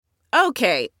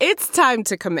Okay, it's time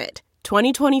to commit.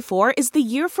 2024 is the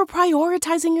year for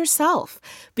prioritizing yourself.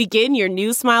 Begin your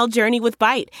new smile journey with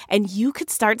Byte, and you could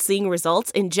start seeing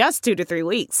results in just 2 to 3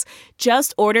 weeks.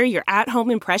 Just order your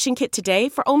at-home impression kit today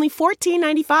for only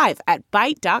 $14.95 at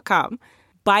Byte.com.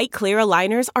 Byte Clear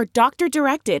aligners are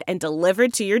doctor-directed and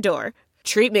delivered to your door.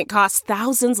 Treatment costs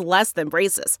thousands less than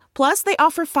braces. Plus, they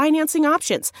offer financing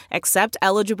options, accept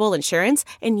eligible insurance,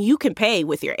 and you can pay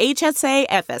with your HSA,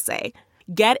 FSA.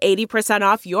 Get 80%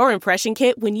 off your impression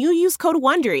kit when you use code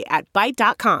WONDERY at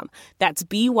Byte.com. That's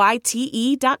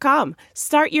BYTE.com.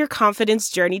 Start your confidence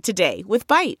journey today with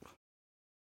Byte.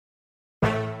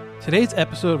 Today's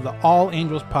episode of the All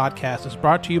Angels podcast is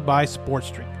brought to you by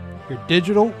SportsDrink, your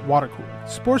digital water cooler.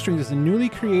 SportsDrink is a newly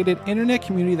created internet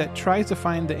community that tries to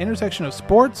find the intersection of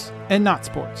sports and not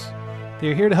sports. They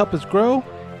are here to help us grow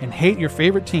and hate your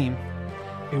favorite team.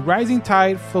 A rising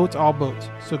tide floats all boats,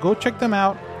 so go check them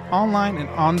out online and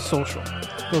on social.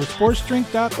 Go to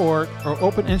sportsdrink.org or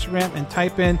open Instagram and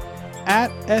type in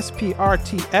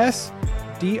 @SPRTSDRNK.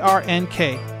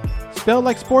 Spelled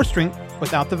like sports drink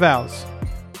without the vowels.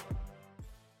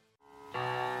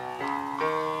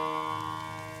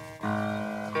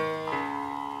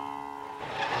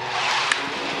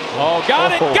 Oh,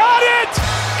 got it! Got it!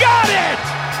 Got it!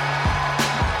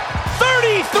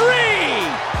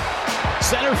 33!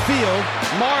 Center field,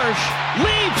 Marsh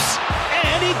leaps,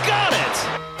 and he got it!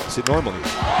 Is it normally?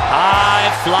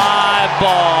 High fly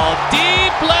ball,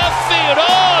 deep left field.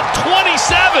 Oh,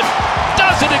 27!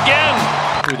 Does it again!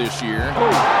 For this year.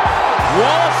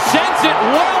 Wall sends it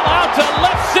well out to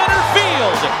left center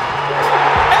field.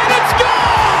 And it's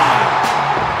gone!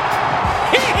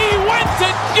 He went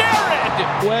to Jared!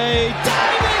 Way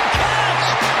diving catch!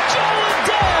 Joe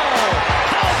Adele!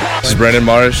 How about This is Brendan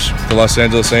Marsh, the Los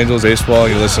Angeles Angels baseball.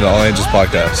 You listen to All Angels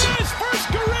podcast. his first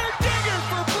career digger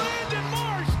for Brandon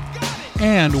Marsh? Got it!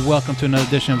 And welcome to another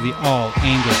edition of the All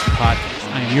Angels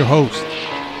podcast. I am your host,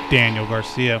 Daniel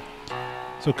Garcia.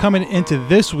 So coming into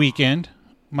this weekend,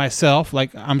 myself,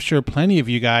 like I'm sure plenty of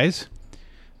you guys,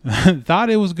 thought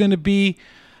it was going to be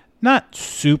not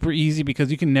super easy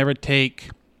because you can never take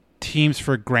teams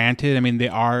for granted. I mean, they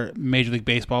are Major League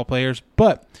Baseball players,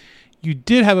 but you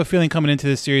did have a feeling coming into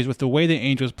this series with the way the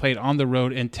Angels played on the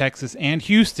road in Texas and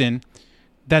Houston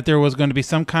that there was going to be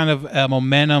some kind of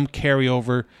momentum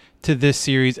carryover to this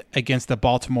series against the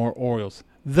Baltimore Orioles.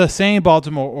 The same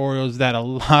Baltimore Orioles that a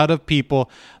lot of people,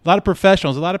 a lot of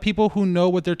professionals, a lot of people who know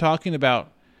what they're talking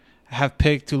about have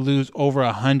picked to lose over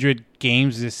 100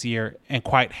 games this year, and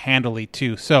quite handily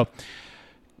too. So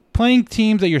playing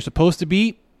teams that you're supposed to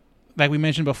beat, like we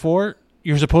mentioned before,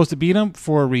 you're supposed to beat them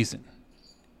for a reason.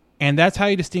 And that's how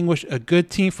you distinguish a good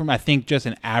team from, I think, just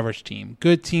an average team.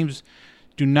 Good teams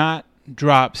do not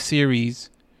drop series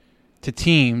to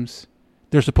teams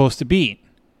they're supposed to beat.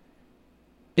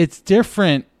 It's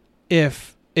different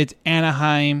if it's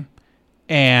Anaheim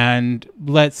and,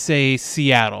 let's say,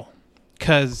 Seattle.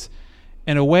 Because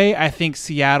in a way, I think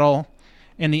Seattle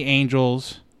and the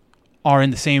Angels are in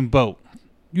the same boat.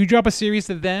 You drop a series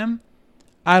to them,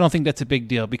 I don't think that's a big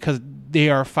deal because they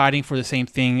are fighting for the same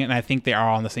thing, and I think they are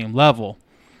on the same level.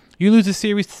 You lose a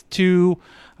series to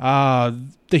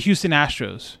the Houston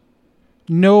Astros.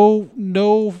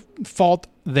 No fault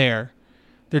there.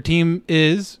 Their team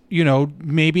is,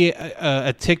 maybe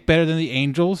a tick better than the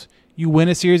Angels. You win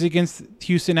a series against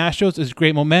Houston Astros is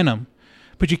great momentum.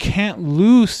 But you can't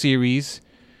lose series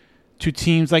to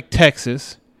teams like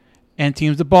Texas and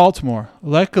teams to Baltimore.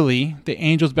 Luckily, the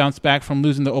Angels bounced back from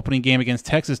losing the opening game against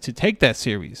Texas to take that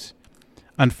series.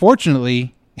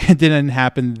 Unfortunately, it didn't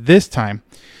happen this time.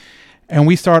 And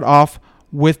we start off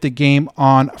with the game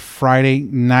on Friday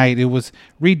night. It was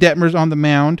Reed Detmers on the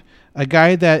mound, a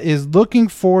guy that is looking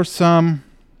for some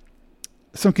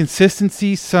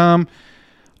consistency, some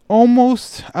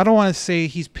almost, I don't want to say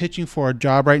he's pitching for a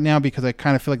job right now because I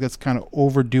kind of feel like that's kind of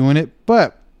overdoing it,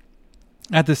 but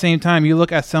at the same time, you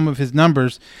look at some of his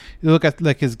numbers, you look at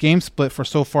like his game split for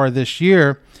so far this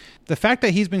year, the fact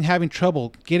that he's been having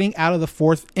trouble getting out of the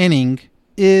fourth inning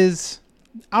is,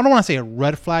 I don't want to say a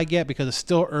red flag yet because it's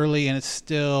still early and it's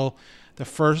still the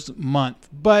first month.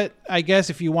 But I guess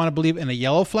if you want to believe in a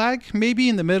yellow flag, maybe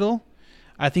in the middle,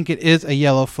 I think it is a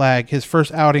yellow flag. His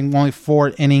first outing, only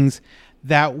 4 innings.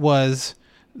 That was,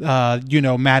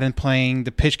 Maddon playing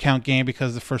the pitch count game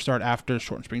because the first start after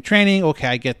short spring training. Okay,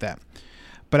 I get that.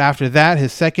 But after that,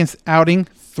 his second outing,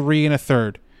 3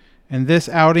 1/3. And this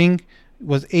outing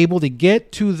was able to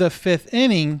get to the 5th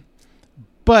inning,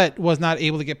 but was not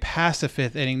able to get past the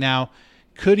 5th inning. Now,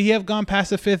 could he have gone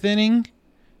past the 5th inning?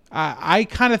 I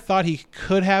kind of thought he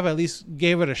could have at least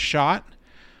gave it a shot.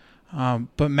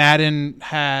 But Maddon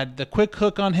had the quick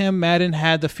hook on him. Maddon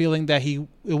had the feeling that it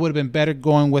would have been better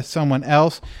going with someone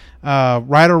else.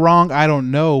 Right or wrong, I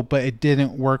don't know, but it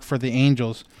didn't work for the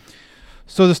Angels.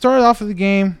 So to start off of the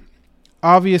game,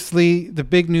 obviously the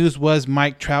big news was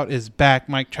Mike Trout is back.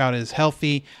 Mike Trout is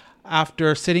healthy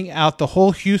after sitting out the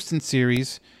whole Houston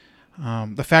series.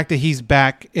 The fact that he's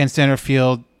back in center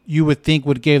field, you would think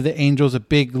would give the Angels a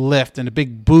big lift and a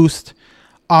big boost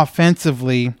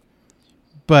offensively.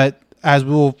 But as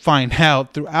we'll find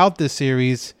out throughout this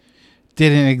series,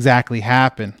 didn't exactly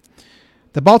happen.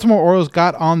 The Baltimore Orioles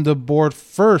got on the board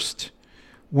first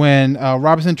when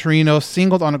Robinson Torino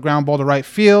singled on a ground ball to right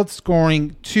field,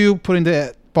 scoring 2, putting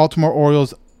the Baltimore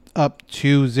Orioles up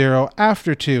 2-0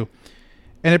 after 2.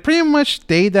 And it pretty much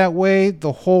stayed that way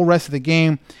the whole rest of the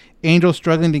game. Angels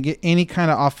struggling to get any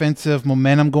kind of offensive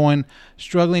momentum going,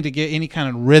 struggling to get any kind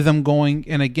of rhythm going.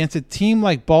 And against a team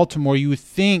like Baltimore, you would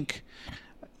think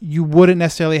you wouldn't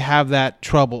necessarily have that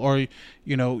trouble, or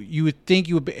you would think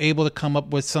you would be able to come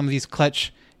up with some of these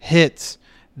clutch hits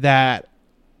that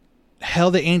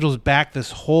held the Angels back this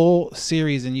whole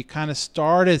series. And you kind of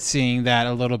started seeing that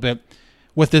a little bit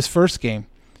with this first game,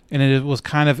 and it was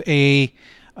kind of a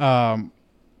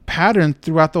pattern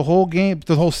throughout the whole game,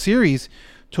 the whole series,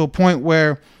 to a point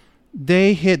where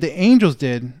the Angels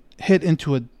hit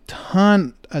into a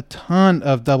ton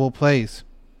of double plays.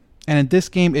 And in this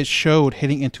game, it showed,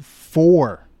 hitting into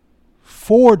four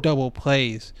double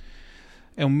plays.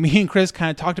 And me and Chris kind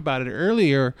of talked about it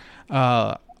earlier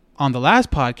on the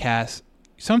last podcast.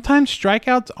 Sometimes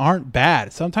strikeouts aren't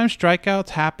bad. Sometimes strikeouts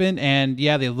happen, and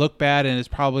yeah, they look bad, and it's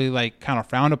probably like kind of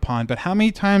frowned upon. But how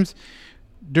many times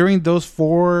during those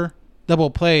 4 double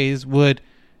plays would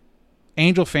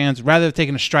Angel fans, rather than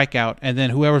taking a strikeout and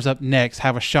then whoever's up next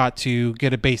have a shot to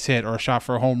get a base hit or a shot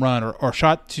for a home run or a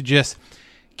shot to just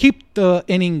keep the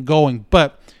inning going?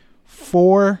 But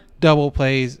 4 double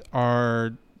plays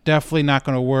are definitely not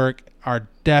going to work, are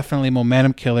definitely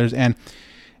momentum killers. And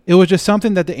it was just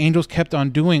something that the Angels kept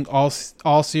on doing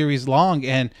all series long.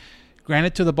 And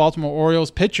granted to the Baltimore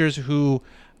Orioles pitchers, who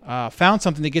found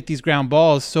something to get these ground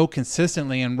balls so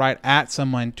consistently and right at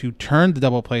someone to turn the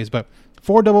double plays. But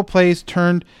 4 double plays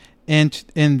turned in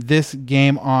this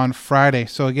game on Friday.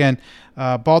 So again,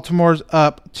 Baltimore's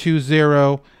up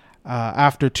 2-0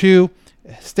 after 2.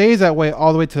 Stays that way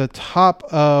all the way to the top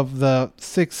of the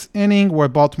 6th inning, where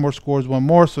Baltimore scores 1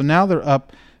 more. So now they're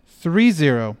up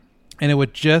 3-0, and it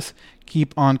would just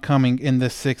keep on coming in the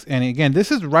 6th inning. Again,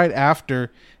 this is right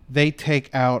after they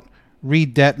take out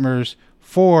Reed Detmers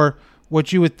for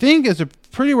what you would think is a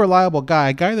pretty reliable guy,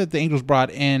 a guy that the Angels brought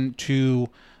in to,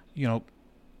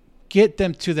 get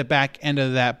them to the back end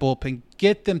of that bullpen,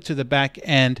 get them to the back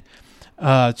end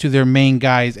to their main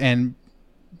guys, and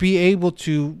be able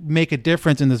to make a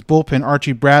difference in this bullpen,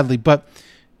 Archie Bradley. But,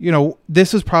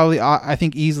 this is probably, I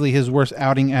think, easily his worst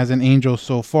outing as an Angel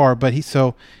so far. But in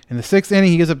the 6th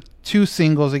inning, he gives up 2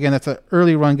 singles. Again, that's an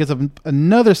early run, gives up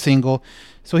another single.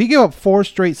 So he gave up 4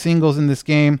 straight singles in this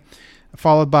game,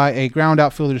 followed by a ground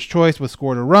out fielder's choice, which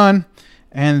scored a run,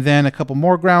 and then a couple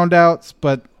more ground outs.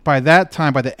 But by that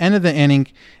time, by the end of the inning,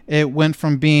 it went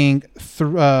from being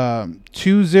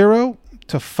 2-0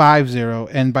 to 5-0.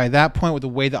 And by that point, with the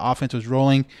way the offense was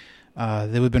rolling,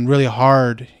 it would have been really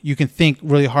hard. You can think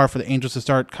really hard for the Angels to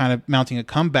start kind of mounting a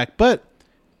comeback. But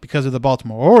because of the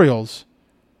Baltimore Orioles,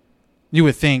 you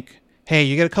would think, hey,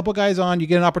 you get a couple guys on, you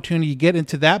get an opportunity, you get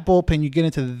into that bullpen, you get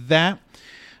into that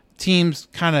team's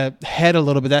kind of head a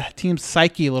little bit, that team's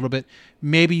psyche a little bit.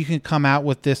 Maybe you can come out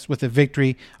with a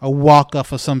victory, a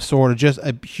walk-off of some sort, or just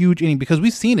a huge inning. Because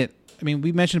we've seen it. I mean,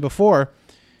 we mentioned before,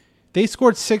 they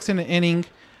scored 6 in an inning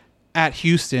at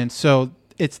Houston, so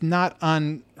it's not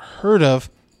unheard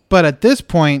of. But at this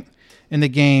point in the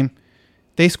game,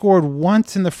 they scored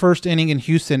once in the first inning in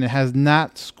Houston and has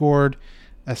not scored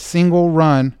a single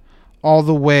run all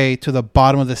the way to the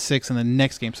bottom of the 6th in the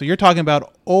next game. So you're talking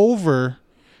about over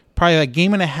probably a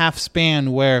game and a half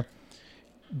span where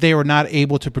they were not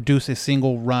able to produce a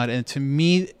single run. And to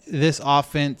me, this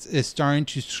offense is starting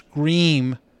to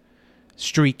scream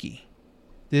streaky.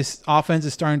 This offense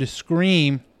is starting to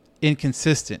scream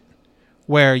inconsistent,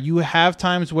 where you have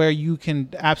times where you can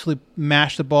absolutely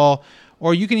mash the ball,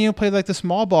 or you can even play like the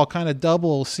small ball, kind of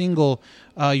double, single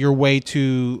your way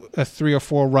to 3 or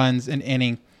 4 runs an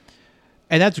inning.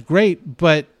 And that's great,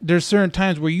 but there's certain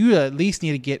times where you at least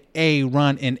need to get a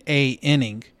run in a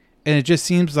inning. And it just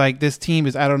seems like this team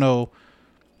is, I don't know,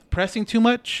 pressing too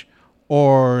much,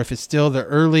 or if it's still the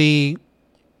early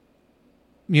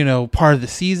part of the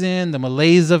season, the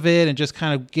malaise of it, and just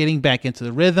kind of getting back into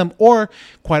the rhythm. Or,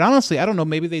 quite honestly, I don't know,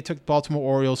 maybe they took Baltimore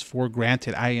Orioles for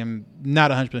granted. I am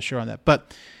not 100% sure on that.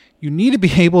 But you need to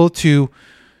be able to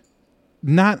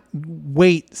not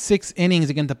wait 6 innings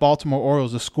against the Baltimore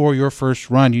Orioles to score your first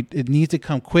run. It needs to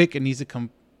come quick. It needs to come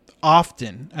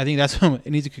often. I think that's what it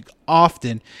needs to come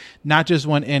often, not just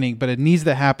 1 inning, but it needs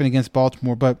to happen against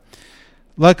Baltimore. But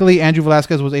luckily, Andrew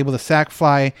Velazquez was able to sac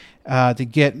fly to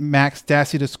get Max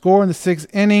Stassi to score in the 6th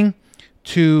inning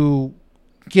to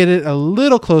get it a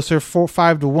little closer,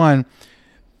 5-1.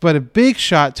 But a big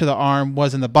shot to the arm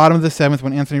was in the bottom of the 7th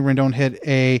when Anthony Rendon hit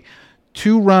a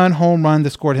 2-run home run that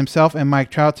scored himself and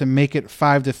Mike Trout to make it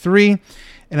 5-3.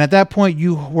 And at that point,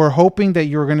 you were hoping that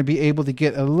you were going to be able to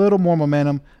get a little more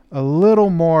momentum, a little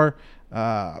more,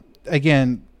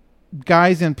 again,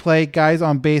 guys in play, guys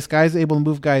on base, guys able to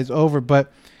move guys over.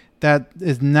 But that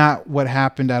is not what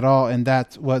happened at all. And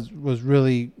that was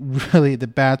really, really the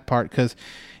bad part, because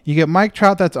you get Mike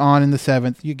Trout that's on in the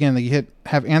 7th. You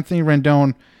have Anthony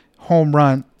Rendon home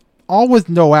run, all with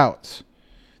no outs.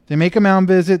 They make a mound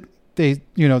visit. They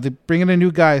bring in a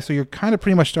new guy, so you're kind of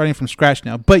pretty much starting from scratch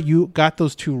now. But you got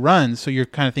those 2 runs, so you're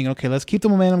kind of thinking, okay, let's keep the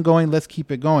momentum going. Let's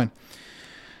keep it going.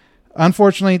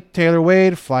 Unfortunately, Taylor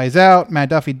Wade flies out. Matt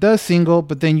Duffy does single,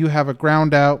 but then you have a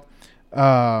ground out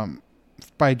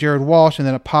by Jared Walsh and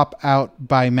then a pop out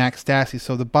by Max Stassi.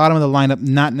 So the bottom of the lineup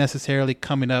not necessarily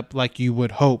coming up like you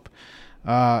would hope.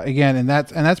 And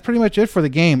that's pretty much it for the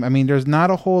game. I mean, there's not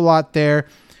a whole lot there.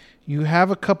 You have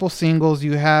a couple singles.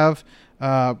 You have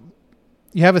a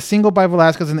single by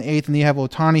Velazquez in the 8th, and you have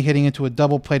Ohtani hitting into a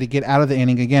double play to get out of the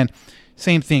inning. Again,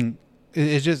 same thing.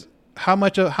 It's just how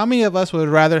many of us would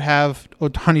rather have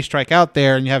Ohtani strike out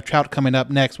there, and you have Trout coming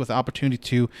up next with the opportunity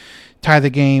to tie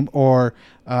the game or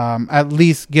at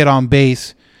least get on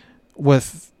base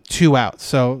with 2 outs.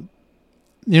 So,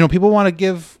 people want to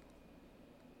give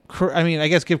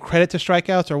credit to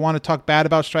strikeouts or want to talk bad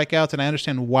about strikeouts, and I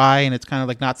understand why, and it's kind of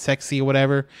like not sexy or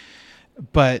whatever.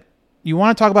 But you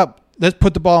want to talk about, let's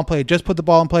put the ball in play, just put the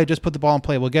ball in play, just put the ball in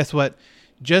play. Well, guess what?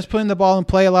 Just putting the ball in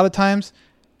play a lot of times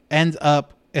ends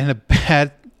up in a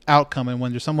bad outcome. And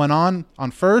when there's someone on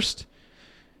first,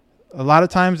 a lot of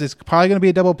times it's probably going to be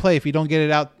a double play if you don't get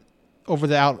it out over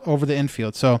the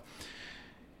infield. So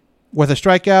with a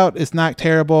strikeout, it's not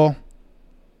terrible.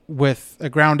 With a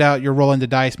ground out, you're rolling the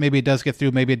dice. Maybe it does get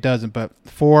through, maybe it doesn't. But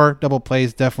 4 double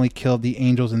plays definitely killed the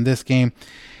Angels in this game.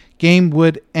 Game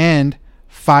would end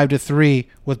 5-3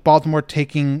 with Baltimore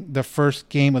taking the first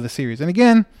game of the series. And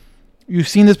again, you've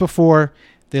seen this before.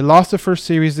 They lost the first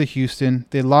series to Houston.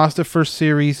 They lost the first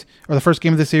series, or the first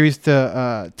game of the series,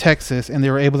 to Texas, and they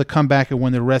were able to come back and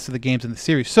win the rest of the games in the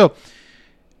series. So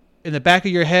in the back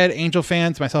of your head, Angel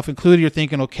fans, myself included, you're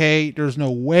thinking, okay, there's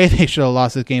no way they should have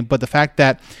lost this game. But the fact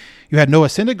that you had Noah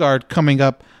Syndergaard coming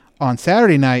up on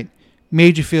Saturday night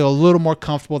made you feel a little more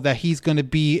comfortable that he's going to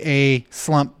be a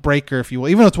slump breaker, if you will.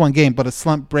 Even though it's 1 game, but a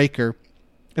slump breaker.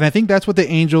 And I think that's what the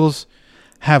Angels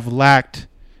have lacked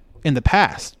in the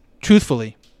past,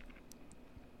 truthfully,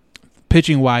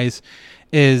 pitching-wise,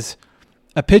 is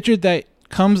a pitcher that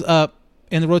comes up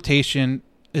in the rotation,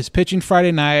 is pitching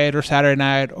Friday night or Saturday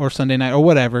night or Sunday night or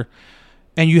whatever,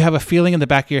 and you have a feeling in the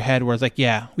back of your head where it's like,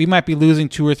 yeah, we might be losing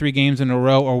 2 or 3 games in a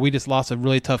row, or we just lost a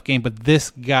really tough game, but this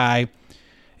guy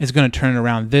is going to turn it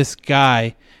around. This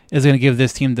guy is going to give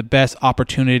this team the best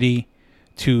opportunity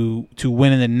to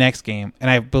win in the next game.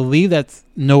 And I believe that's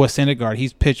Noah Syndergaard.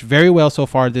 He's pitched very well so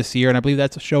far this year, and I believe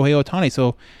that's Shohei Ohtani.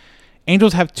 So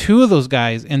Angels have 2 of those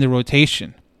guys in the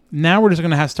rotation. Now we're just going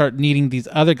to have to start needing these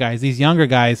other guys, these younger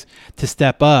guys, to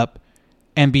step up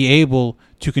and be able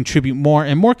to contribute more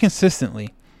and more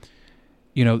consistently.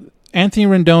 Anthony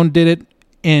Rendon did it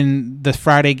in the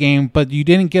Friday game, but you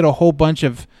didn't get a whole bunch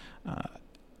of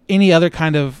any other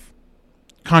kind of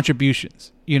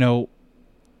contributions.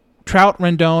 Trout,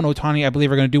 Rendon, Ohtani, I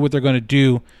believe, are going to do what they're going to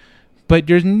do, but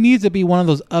there needs to be one of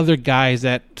those other guys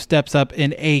that steps up in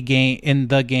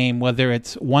the game, whether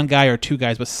it's 1 guy or 2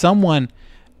 guys, but someone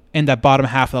in that bottom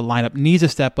half of the lineup needs to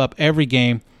step up every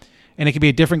game, and it could be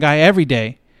a different guy every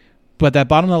day, but that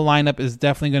bottom of the lineup is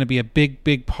definitely going to be a big,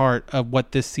 big part of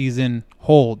what this season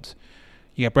holds.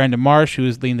 You got Brandon Marsh, who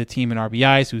is leading the team in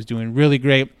RBIs, who's doing really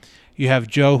great. You have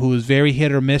Joe, who is very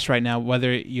hit or miss right now,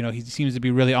 whether he seems to be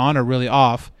really on or really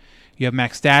off. You have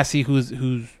Max Stassi, who's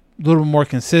a little more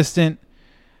consistent,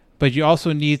 but you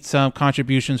also need some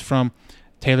contributions from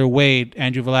Taylor Wade,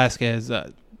 Andrew Velazquez,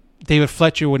 David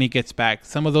Fletcher when he gets back.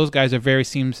 Some of those guys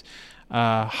seems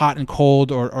hot and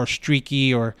cold or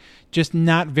streaky or just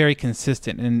not very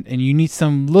consistent, and you need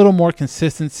some little more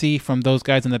consistency from those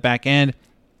guys in the back end.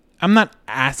 I'm not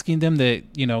asking them to,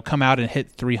 come out and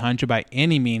hit 300 by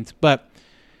any means, but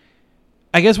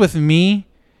I guess with me,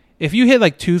 if you hit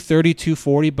like 230,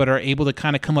 240, but are able to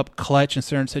kind of come up clutch in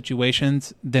certain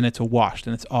situations, then it's a wash,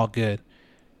 then it's all good.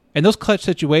 And those clutch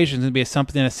situations would be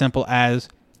something as simple as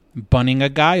bunting a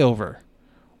guy over,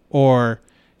 or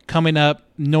coming up,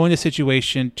 knowing the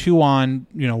situation, 2 on,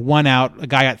 1 out, a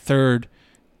guy at third,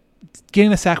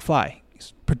 getting a sac fly,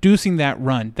 producing that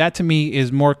run. That to me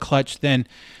is more clutch than,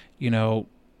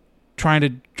 trying to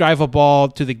drive a ball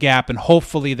to the gap and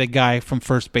hopefully the guy from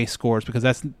first base scores, because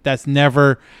that's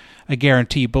never a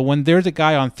guarantee. But when there's a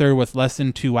guy on third with less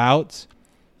than 2 outs,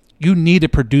 you need to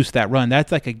produce that run.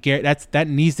 That's like that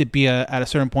needs to be at a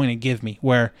certain point and give me,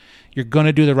 where you're going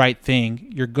to do the right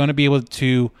thing. You're going to be able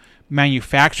to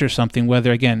manufacture something,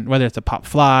 whether it's a pop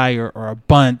fly or a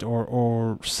bunt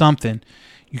or something.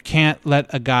 You can't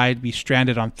let a guy be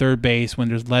stranded on third base when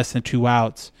there's less than 2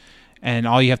 outs, and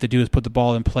all you have to do is put the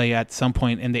ball in play at some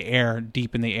point in the air,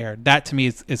 deep in the air. That to me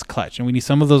is clutch, and we need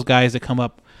some of those guys that come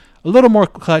up a little more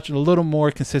clutch and a little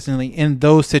more consistently in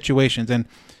those situations. And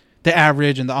the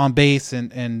average and the on base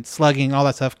and slugging, all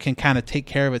that stuff can kind of take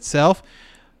care of itself.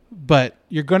 But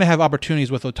you're going to have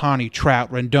opportunities with Ohtani,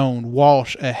 Trout, Rendon,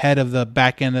 Walsh ahead of the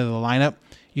back end of the lineup.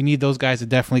 You need those guys to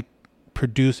definitely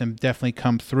produce and definitely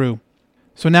come through.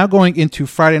 So now going into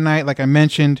Friday night, like I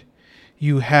mentioned,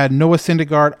 you had Noah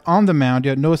Syndergaard on the mound. You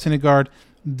had Noah Syndergaard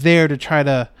there to try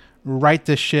to right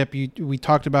the ship. We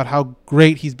talked about how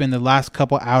great he's been the last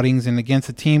couple outings, and against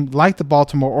a team like the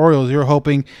Baltimore Orioles, you're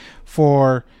hoping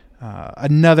for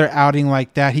another outing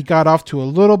like that. He got off to a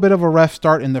little bit of a rough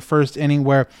start in the first inning,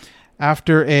 where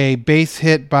after a base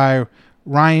hit by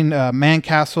Ryan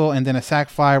Mancastle and then a sac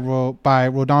fly by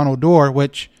Rodon Odor,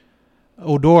 which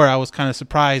Odor, I was kind of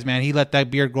surprised, man. He let that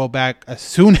beard grow back as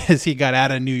soon as he got out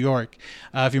of New York.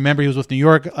 If you remember, he was with New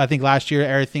York, I think last year.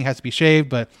 Everything has to be shaved,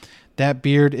 but that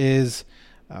beard is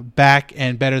back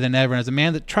and better than ever. And as a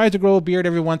man that tries to grow a beard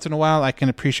every once in a while, I can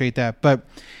appreciate that. But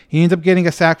he ends up getting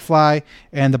a sac fly,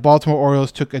 and the Baltimore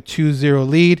Orioles took a 2-0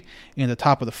 lead in the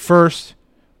top of the first.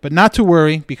 But not to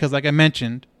worry, because like I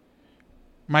mentioned,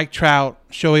 Mike Trout,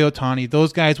 Shohei Ohtani,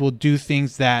 those guys will do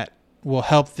things that will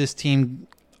help this team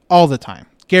all the time,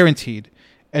 guaranteed.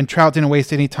 And Trout didn't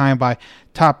waste any time by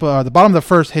the bottom of the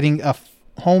first, hitting a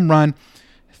home run,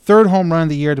 third home run of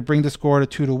the year to bring the score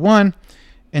to 2-1.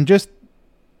 And just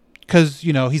because,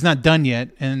 he's not done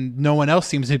yet and no one else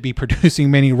seems to be producing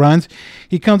many runs,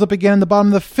 he comes up again in the bottom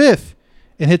of the fifth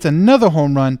and hits another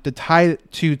home run to tie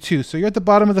it 2-2. So you're at the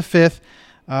bottom of the fifth,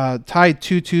 tied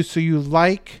 2-2. So you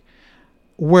like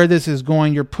where this is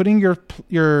going. You're putting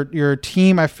your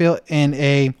team, I feel, in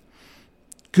a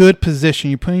good position.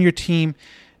 You're putting your team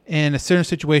in a certain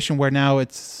situation where now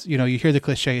it's, you hear the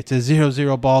cliche, it's a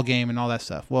 0-0 ball game and all that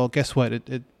stuff. Well, guess what?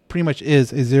 It pretty much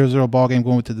is a 0-0 ball game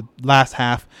going to the last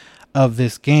half of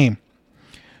this game.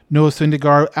 Noah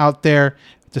Syndergaard out there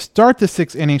to start the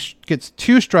sixth inning, gets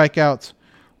 2 strikeouts,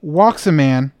 walks a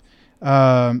man.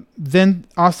 Then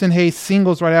Austin Hayes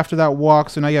singles right after that walk.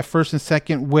 So now you have first and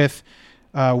second with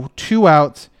 2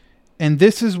 outs. And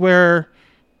this is where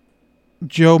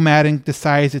Joe Maddon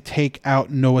decides to take out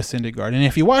Noah Syndergaard. And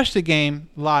if you watch the game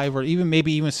live, or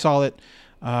maybe even saw it,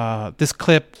 this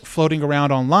clip floating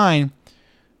around online,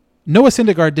 Noah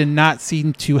Syndergaard did not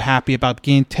seem too happy about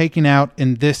getting taken out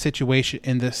in this situation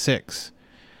in the 6th.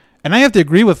 And I have to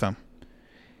agree with him.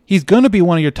 He's going to be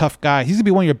one of your tough guys. He's going to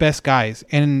be one of your best guys.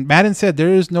 And Maddon said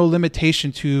there is no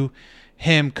limitation to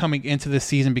him coming into the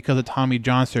season because of Tommy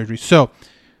John surgery. So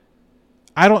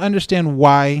I don't understand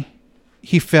why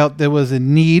he felt there was a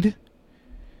need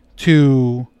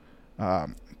to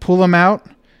pull him out.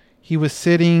 He was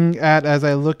sitting at, as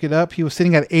I look it up, he was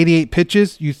sitting at 88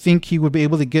 pitches. You think he would be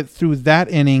able to get through that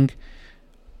inning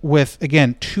with,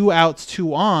 again, 2 outs,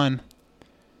 2 on.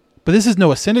 But this is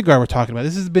Noah Syndergaard we're talking about.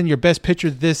 This has been your best pitcher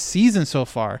this season so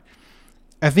far.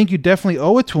 I think you definitely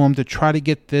owe it to him to try to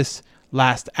get this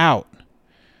last out.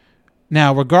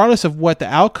 Now, regardless of what the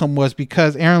outcome was,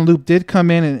 because Aaron Loop did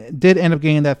come in and did end up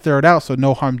getting that 3rd out, so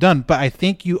no harm done. But I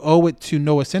think you owe it to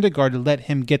Noah Syndergaard to let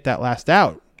him get that last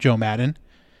out, Joe Maddon.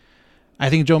 I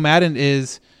think Joe Maddon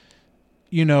is,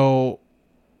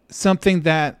 something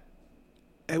that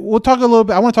we'll talk a little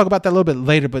bit. I want to talk about that a little bit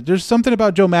later, but there's something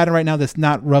about Joe Maddon right now that's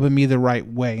not rubbing me the right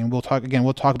way. And we'll talk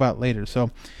about it later. So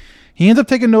he ends up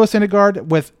taking Noah Syndergaard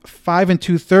with 5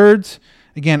 2/3.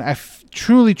 Again, I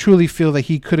truly feel that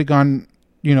he could have gone,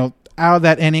 out of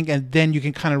that inning, and then you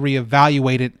can kind of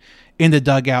reevaluate it in the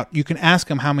dugout. You can ask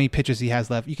him how many pitches he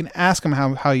has left. You can ask him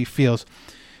how he feels.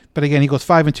 But again, he goes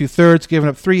 5 2/3, giving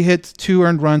up 3 hits, 2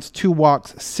 earned runs, 2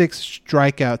 walks, 6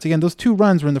 strikeouts. Again, those 2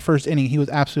 runs were in the first inning. He was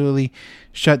absolutely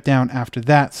shut down after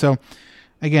that. So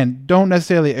again, don't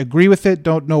necessarily agree with it.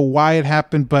 Don't know why it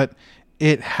happened, but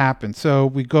it happened. So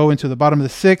we go into the bottom of the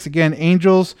 6th. Again,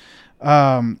 Angels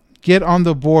get on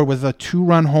the board with a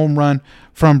 2-run home run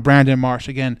from Brandon Marsh.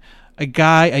 Again,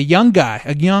 a young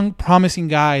promising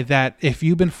guy that if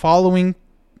you've been following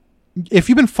this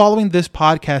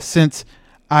podcast since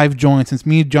I've joined, since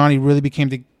me and Johnny really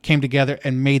came together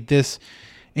and made this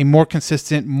a more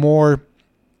consistent, more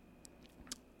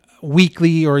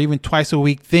weekly or even twice a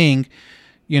week thing,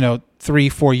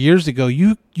 3-4 years ago,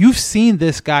 you've seen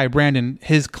this guy, Brandon,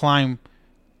 his climb,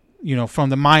 from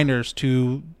the minors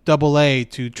to AA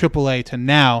to AAA to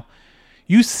now.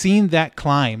 You've seen that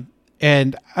climb.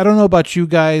 And I don't know about you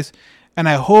guys, and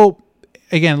I hope,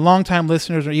 again, longtime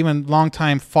listeners or even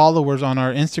longtime followers on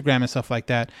our Instagram and stuff like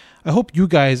that, I hope you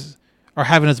guys are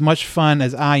having as much fun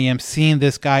as I am seeing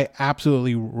this guy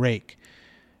absolutely rake.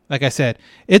 Like I said,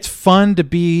 it's fun to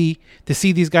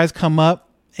see these guys come up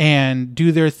and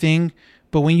do their thing,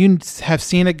 but when you have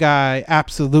seen a guy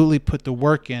absolutely put the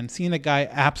work in, seen a guy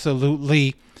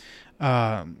absolutely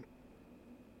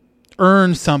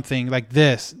earn something like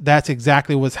this, that's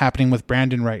exactly what's happening with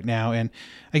Brandon right now. And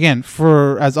again,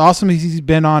 for as awesome as he's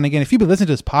been on, again, if you've been listening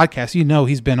to this podcast,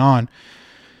 he's been on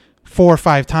 4 or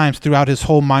 5 times throughout his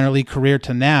whole minor league career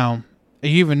to now.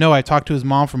 You even know I talked to his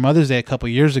mom for Mother's Day a couple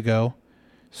years ago.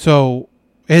 So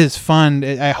it is fun.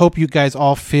 I hope you guys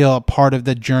all feel a part of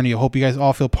the journey. I hope you guys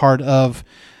all feel part of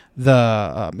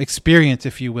the experience,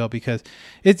 if you will, because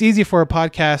it's easy for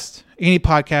any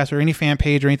podcast or any fan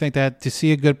page or anything like that to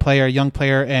see a good player, a young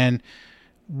player, and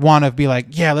want to be like,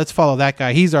 yeah, let's follow that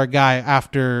guy. He's our guy,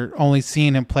 after only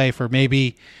seeing him play for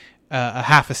maybe a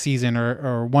half a season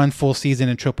or 1 full season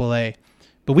in AAA.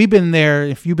 But we've been there.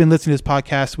 If you've been listening to this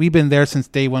podcast, we've been there since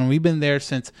day one. We've been there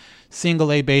since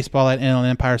single A baseball at Inland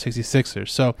Empire 66ers.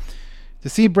 So to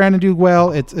see Brandon do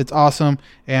well, it's awesome.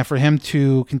 And for him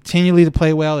to continually to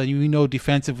play well, and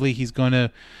defensively he's going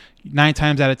to 9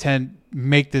 times out of 10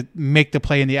 make the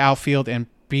play in the outfield and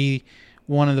be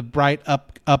one of the bright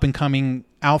up and coming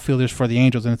outfielders for the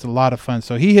Angels, and it's a lot of fun.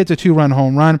 So he hits a 2-run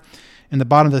home run in the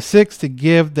bottom of the 6th to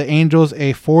give the Angels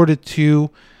a 4-2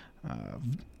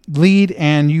 lead,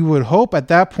 and you would hope at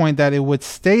that point that it would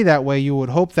stay that way. You would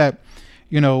hope that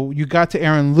you got to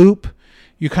Aaron Loop.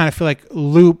 You kind of feel like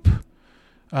Loop,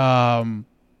 Tepera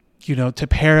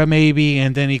maybe,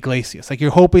 and then Iglesias. Like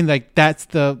you're hoping like that's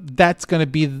going to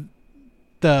be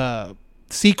the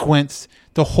sequence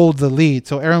to hold the lead.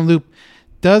 So Aaron Loop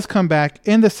does come back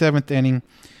in the 7th inning,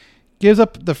 gives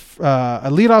up a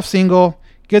leadoff single,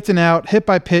 gets an out, hit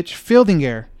by pitch, fielding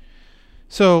error.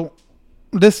 So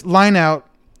this line out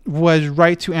was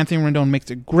right to Anthony Rendon, makes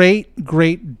a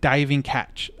great diving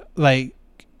catch. Like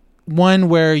one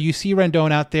where you see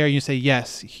Rendon out there, you say,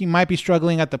 yes, he might be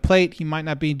struggling at the plate. He might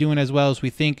not be doing as well as we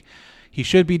think he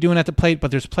should be doing at the plate,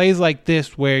 but there's plays like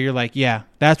this where you're like, yeah,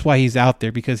 that's why he's out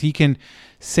there, because he can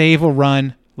save a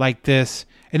run like this.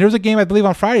 And there was a game, I believe,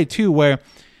 on Friday too, where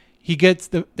he gets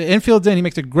the infield's in, he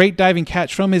makes a great diving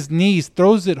catch from his knees,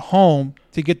 throws it home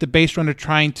to get the base runner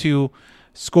trying to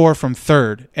score from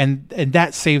third, and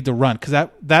that saved the run, because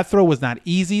that throw was not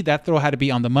easy. That throw had to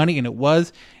be on the money, and it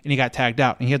was, and he got tagged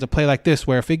out. And he had to play like this,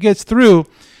 where if it gets through,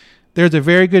 there's a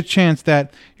very good chance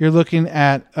that you're looking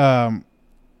at the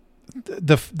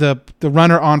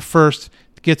runner on first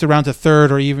gets around to third,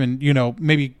 or even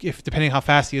maybe, if depending how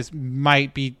fast he is,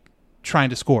 might be trying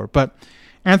to score. But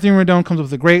Anthony Rendon comes up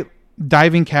with a great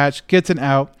diving catch, gets an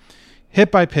out,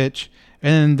 hit by pitch,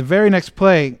 and then the very next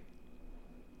play,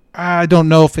 I don't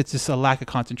know if it's just a lack of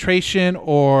concentration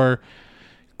or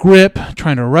grip,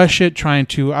 trying to rush it,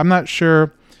 I'm not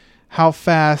sure how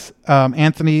fast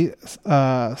Anthony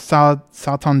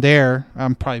Santander,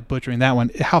 I'm probably butchering that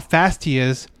one, how fast he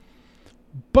is,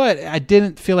 but I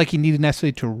didn't feel like he needed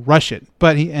necessarily to rush it.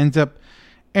 But he ends up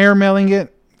airmailing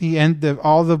it.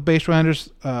 All the base runners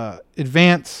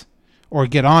advance, or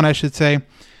get on, I should say.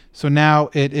 So now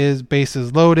it is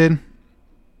bases loaded.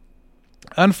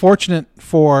 Unfortunate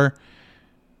for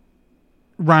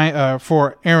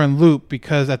Aaron Loop,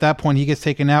 because at that point he gets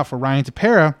taken out for Ryan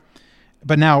Tepera,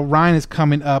 but now Ryan is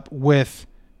coming up with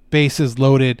bases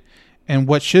loaded and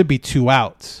what should be 2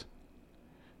 outs.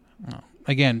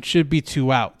 Again, should be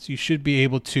 2 outs. You should be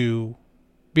able to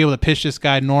pitch this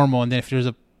guy normal, and then if there's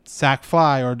a sac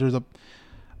fly or there's a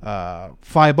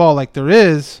fly ball like there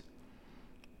is,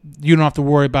 you don't have to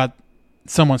worry about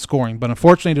someone scoring. But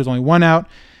unfortunately, there's only 1 out.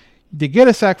 They get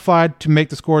a sac fly to make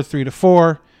the score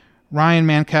 3-4. Ryan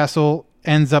Mancastle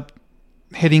ends up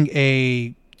hitting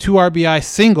a 2 RBI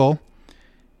single,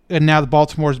 and now the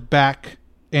Baltimore's back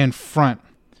and front.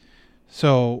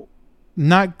 So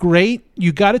not great.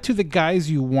 You got it to the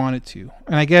guys you wanted to.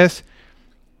 And I guess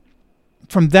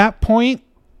from that point,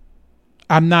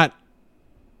 I'm not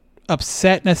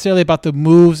upset necessarily about the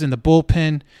moves in the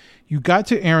bullpen. You got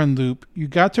to Aaron Loop. You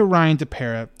got to Ryan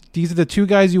DePera. These are the 2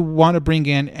 guys you want to bring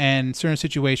in certain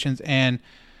situations, and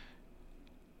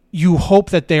you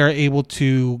hope that they are able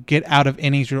to get out of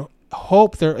innings. You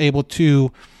hope they're able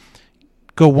to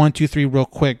go 1, 2, 3 real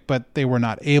quick, but they were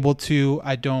not able to.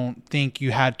 I don't think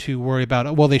you had to worry about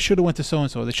it. Well, they should have went to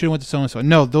so-and-so. They should have went to so-and-so.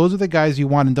 No, those are the guys you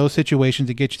want in those situations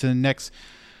to get you to the next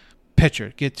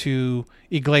pitcher, get to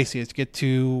Iglesias, get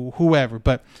to whoever.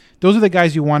 But those are the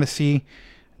guys you want to see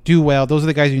do well. Those are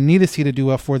the guys you need to see to do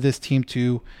well for this team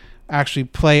to actually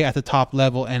play at the top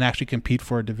level and actually compete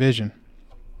for a division.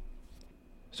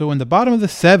 So in the bottom of the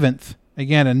 7th,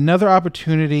 again, another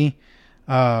opportunity.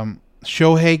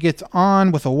 Shohei gets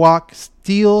on with a walk,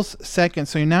 steals second.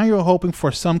 So now you're hoping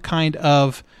for some kind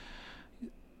of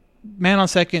man on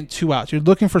second, 2 outs. You're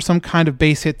looking for some kind of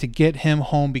base hit to get him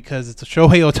home because it's a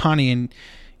Shohei Ohtani, and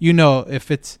you know if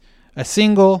it's a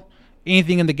single,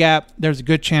 anything in the gap, there's a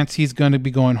good chance he's going to be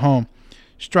going home.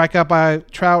 Strike out by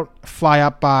Trout, fly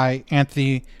out by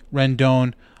Anthony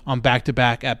Rendon on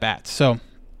back-to-back at-bats. So,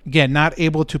 again, not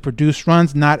able to produce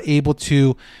runs, not able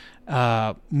to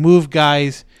move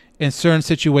guys in certain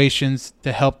situations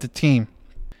to help the team.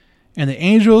 And the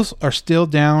Angels are still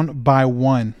down by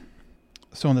 1.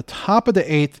 So on the top of the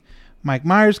 8th, Mike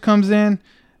Myers comes in,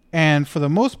 and for the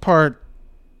most part,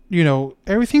 you know,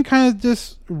 everything kind of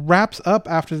just wraps up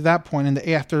after that point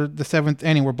after the 7th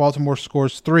inning where Baltimore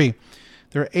scores 3.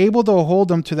 They're able to hold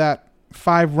them to that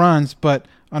 5 runs, but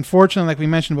unfortunately, like we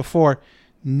mentioned before,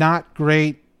 not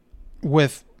great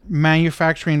with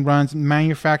manufacturing runs,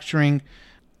 manufacturing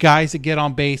guys to get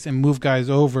on base and move guys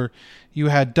over. You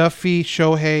had Duffy,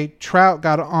 Shohei, Trout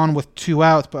got on with 2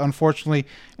 outs, but unfortunately,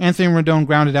 Anthony Rendon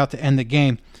grounded out to end the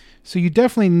game. So you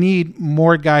definitely need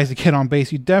more guys to get on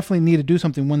base. You definitely need to do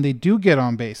something when they do get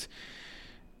on base.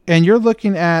 And you're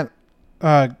looking at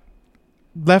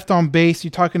left on base.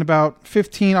 You're talking about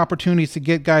 15 opportunities to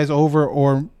get guys over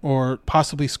or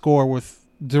possibly score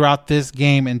throughout this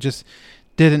game, and just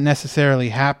didn't necessarily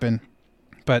happen.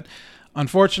 But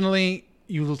unfortunately,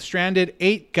 you stranded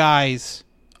 8 guys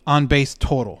on base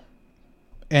total,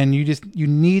 and you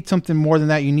need something more than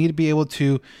that. You need to be able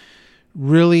to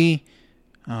really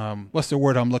what's the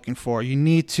word I'm looking for? You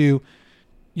need to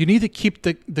keep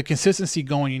the consistency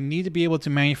going. You need to be able to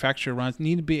manufacture runs. You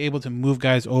need to be able to move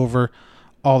guys over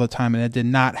all the time, and it did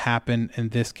not happen in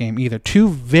this game either. 2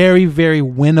 very, very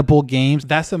winnable games.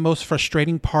 That's the most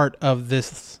frustrating part of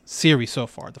this series so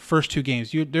far. The first 2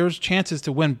 games, there's chances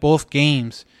to win both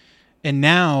games. And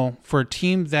now, for a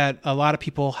team that a lot of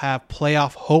people have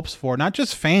playoff hopes for, not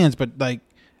just fans, but like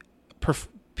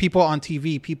people on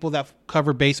TV, people that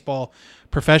cover baseball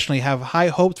professionally, have high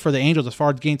hopes for the Angels as far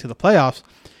as getting to the playoffs.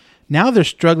 Now they're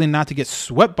struggling not to get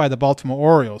swept by the Baltimore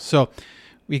Orioles. So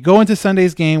we go into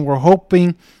Sunday's game. We're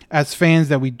hoping as fans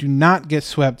that we do not get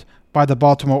swept by the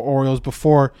Baltimore Orioles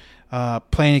before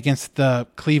playing against the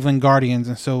Cleveland Guardians.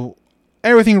 And so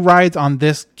everything rides on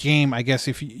this game, I guess,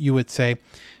 if you would say,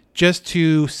 just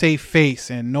to save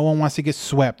face, and no one wants to get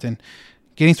swept. And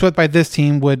getting swept by this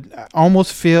team would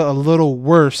almost feel a little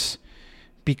worse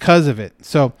because of it.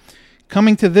 So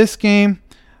coming to this game,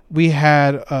 we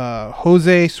had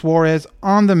Jose Suarez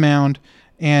on the mound,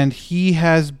 and he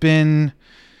has been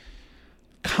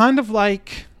kind of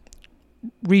like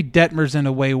Reed Detmers in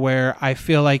a way where I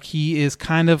feel like he is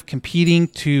kind of competing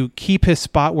to keep his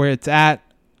spot where it's at.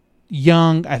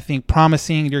 Young, I think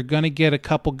promising. You're going to get a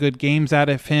couple good games out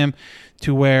of him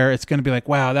to where it's going to be like,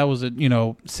 wow, that was a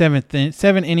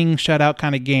 7-inning shutout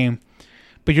kind of game.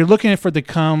 But you're looking for it to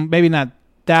come, maybe not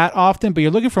that often, but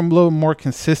you're looking for a little more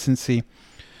consistency.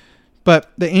 But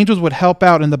the Angels would help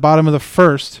out in the bottom of the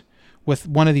first with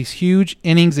one of these huge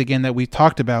innings again that we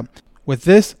talked about with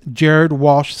this Jared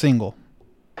Walsh single.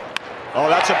 Oh,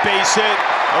 that's a base hit.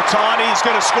 Ohtani's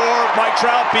going to score. Mike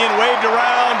Trout being waved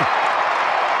around.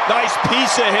 Nice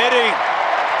piece of hitting.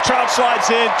 Trout slides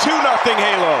in, 2-0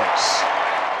 Halos.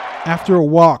 After a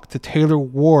walk to Taylor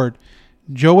Ward,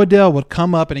 Joe Adell would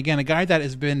come up, and again, a guy that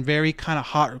has been very kind of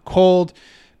hot or cold,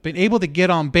 been able to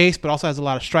get on base, but also has a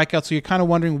lot of strikeouts, so you're kind of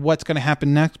wondering what's going to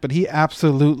happen next, but he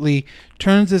absolutely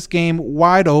turns this game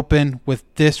wide open with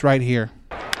this right here.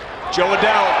 Joe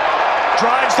Adell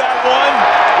drives that one,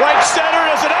 right center,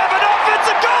 does it have enough? It's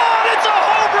a gone! It's a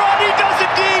home run! He does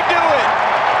indeed do it!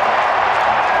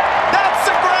 That's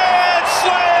a grand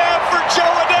slam for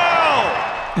Joe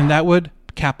Adell! And that would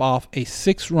cap off a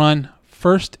 6-run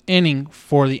first inning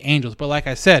for the Angels. But like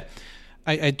I said,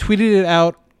 I tweeted it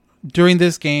out during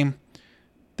this game.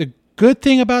 The good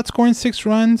thing about scoring 6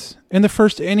 runs in the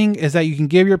first inning is that you can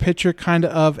give your pitcher kind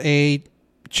of a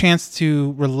chance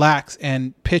to relax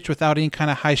and pitch without any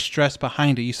kind of high stress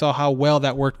behind it. You saw how well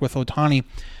that worked with Ohtani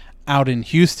out in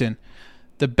Houston.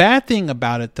 The bad thing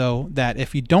about it, though, that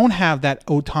if you don't have that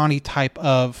Ohtani type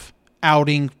of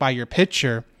outing by your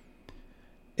pitcher,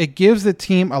 it gives the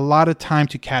team a lot of time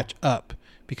to catch up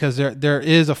because there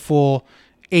is a full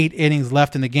 8 innings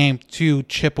left in the game to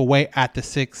chip away at the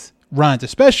 6 runs,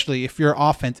 especially if your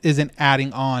offense isn't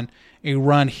adding on a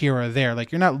run here or there.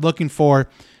 Like, you're not looking for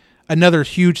another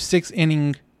huge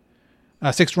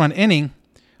 6-run inning,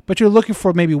 but you're looking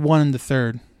for maybe 1 in the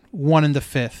 3rd, 1 in the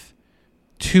 5th,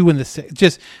 2 in the 6th.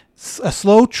 Just a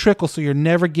slow trickle so you're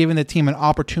never giving the team an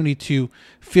opportunity to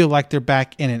feel like they're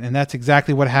back in it. And that's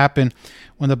exactly what happened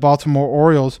when the Baltimore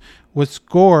Orioles would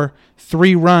score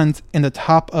 3 runs in the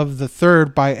top of the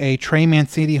 3rd by a Trey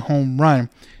Mancini home run,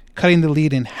 cutting the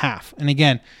lead in half. And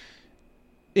again,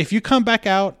 if you come back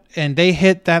out and they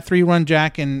hit that 3-run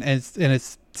jack and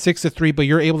it's 6-3, but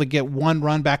you're able to get 1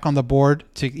 run back on the board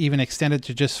to even extend it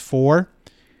to just 4,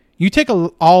 you take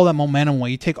all that momentum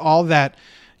away. You take all that,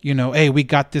 hey, we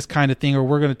got this kind of thing, or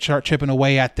we're going to start chipping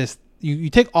away at this. You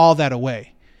take all that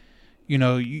away. You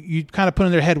kind of put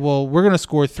in their head, well, we're going to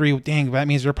score 3. Dang, that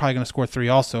means they're probably going to score 3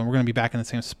 also, and we're going to be back in the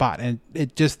same spot. And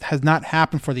it just has not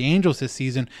happened for the Angels this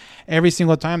season. Every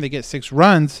single time they get 6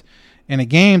 runs in a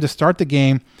game to start the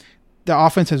game, the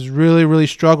offense has really, really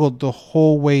struggled the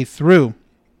whole way through.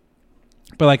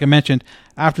 But like I mentioned,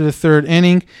 after the 3rd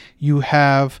inning, you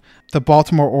have the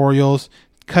Baltimore Orioles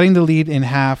cutting the lead in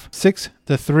half,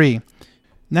 6-3.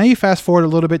 Now you fast forward a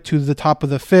little bit to the top of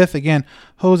the 5th. Again,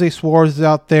 Jose Suarez is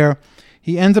out there.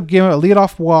 He ends up giving a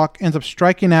leadoff walk, ends up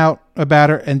striking out a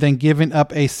batter, and then giving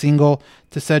up a single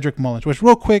to Cedric Mullins, which,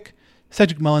 real quick,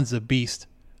 Cedric Mullins is a beast.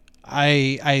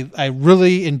 I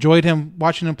really enjoyed him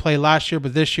watching him play last year,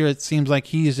 but this year it seems like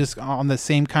he is just on the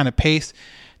same kind of pace,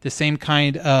 the same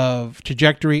kind of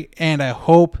trajectory, and I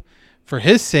hope for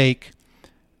his sake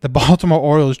the Baltimore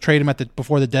Orioles trade him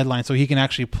before the deadline so he can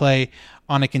actually play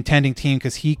on a contending team,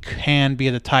 because he can be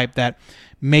the type that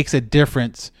makes a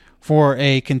difference for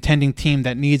a contending team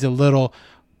that needs a little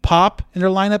pop in their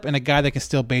lineup and a guy that can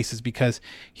steal bases, because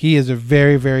he is a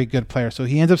very, very good player. So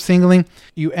he ends up singling.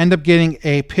 You end up getting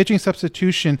a pitching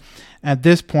substitution at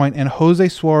this point, and Jose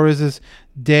Suarez's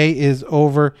day is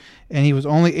over, and he was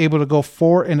only able to go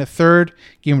 4 1/3,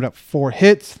 giving up 4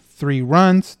 hits, 3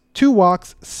 runs, 2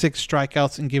 walks, 6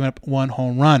 strikeouts, and giving up 1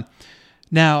 home run.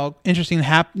 Now, interesting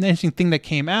thing that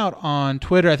came out on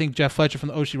Twitter, I think Jeff Fletcher from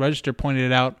the OC Register pointed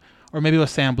it out, or maybe it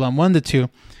was Sam Blum, one of the two.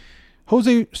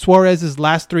 Jose Suarez's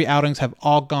last 3 outings have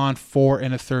all gone 4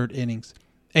 1/3 innings.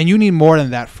 And you need more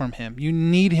than that from him. You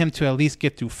need him to at least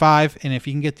get through 5, and if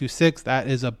he can get through 6, that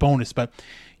is a bonus. But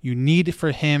you need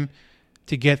for him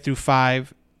to get through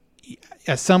 5.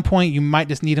 At some point, you might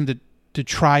just need him to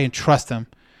try and trust him.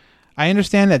 I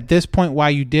understand at this point why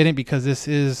you didn't, because this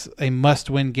is a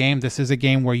must-win game. This is a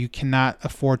game where you cannot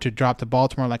afford to drop to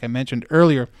Baltimore, like I mentioned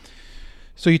earlier.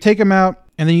 So you take him out,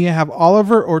 and then you have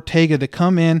Oliver Ortega to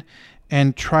come in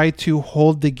and try to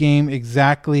hold the game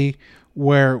exactly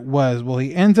where it was. Well,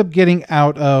 he ends up getting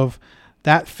out of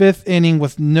that 5th inning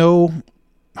with no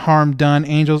harm done.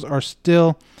 Angels are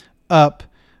still up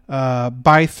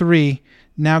by 3.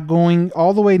 Now going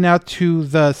all the way now to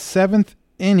the 7th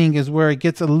inning is where it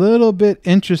gets a little bit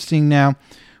interesting now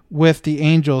with the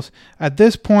Angels. At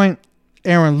this point,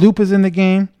 Aaron Loop is in the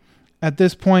game. At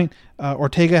this point,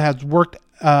 Ortega has worked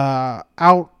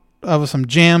out of some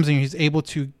jams, and he's able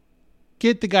to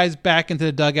get the guys back into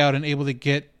the dugout and able to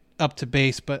get up to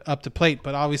plate.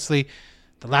 But obviously,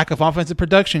 the lack of offensive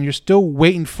production, you're still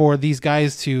waiting for these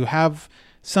guys to have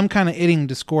some kind of inning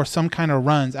to score some kind of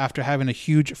runs after having a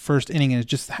huge first inning. And it's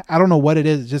just, I don't know what it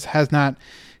is. It just has not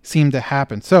seemed to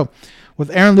happen. So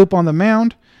with Aaron Loop on the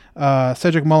mound,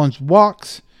 Cedric Mullins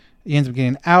walks. He ends up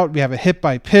getting out. We have a hit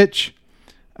by pitch.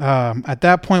 At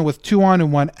that point, with 2 on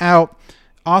and 1 out,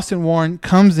 Austin Warren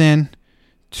comes in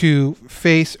to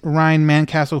face Ryan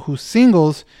Mancastle, who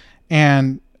singles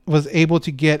and was able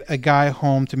to get a guy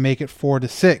home to make it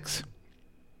 4-6.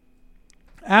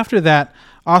 After that,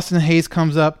 Austin Hayes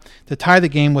comes up to tie the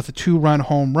game with a 2-run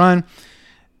home run.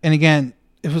 And again,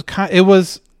 it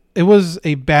was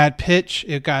a bad pitch.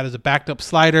 It got as a backed up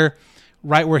slider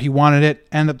right where he wanted it.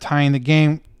 Ended up tying the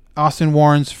game. Austin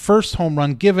Warren's first home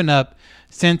run given up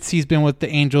since he's been with the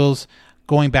Angels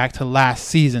going back to last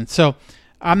season. So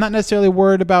I'm not necessarily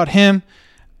worried about him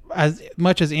as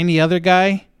much as any other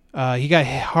guy. He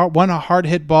got one hard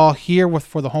hit ball here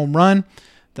for the home run.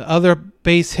 The other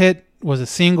base hit was a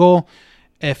single.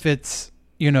 If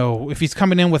he's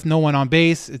coming in with no one on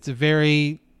base, it's a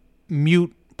very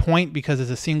mute point because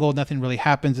it's a single. Nothing really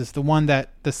happens. It's the one that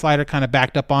the slider kind of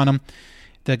backed up on him.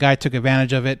 The guy took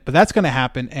advantage of it, but that's going to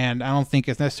happen, and I don't think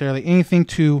it's necessarily anything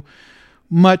too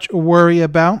much worry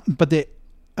about. But the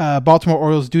Baltimore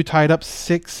Orioles do tie it up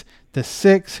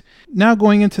 6-6. Now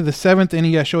going into the 7th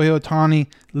inning, Shohei Ohtani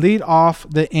lead off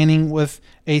the inning with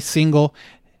a single.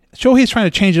 Shohei's trying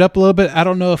to change it up a little bit. I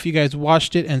don't know if you guys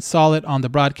watched it and saw it on the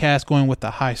broadcast, going with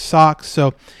the high socks.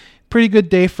 So pretty good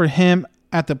day for him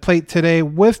at the plate today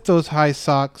with those high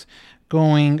socks,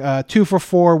 going 2 for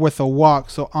 4 with a walk,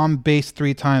 so on base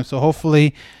 3 times. So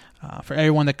hopefully for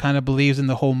everyone that kind of believes in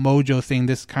the whole mojo thing,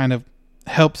 this kind of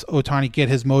helps Ohtani get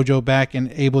his mojo back and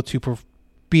able to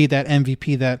be that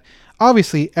MVP that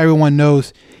obviously everyone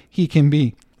knows he can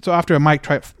be. So after a Mike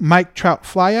Trout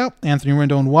flyout, Anthony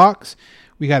Rendon walks.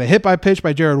 We got a hit by pitch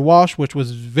by Jared Walsh, which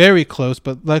was very close,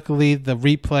 but luckily the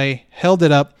replay held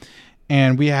it up,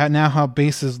 and we now have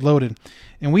bases loaded.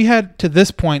 And we had, to this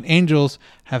point, Angels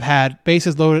have had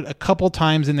bases loaded a couple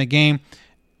times in the game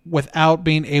without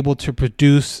being able to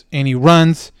produce any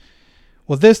runs.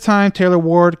 Well, this time Taylor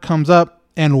Ward comes up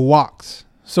and walks.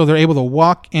 So they're able to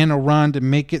walk in a run to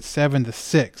make it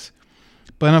 7-6.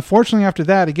 But unfortunately after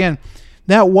that, again,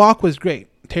 that walk was great.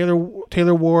 Taylor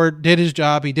Ward did his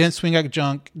job. He didn't swing like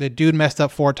junk. The dude messed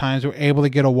up 4 times. They were able to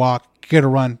get a walk, get a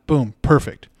run. Boom,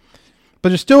 perfect. But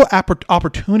there's still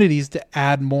opportunities to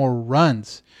add more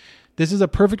runs. This is a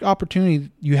perfect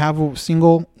opportunity. You have a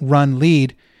single run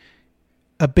lead.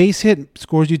 A base hit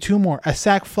scores you 2 more. A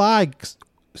sac fly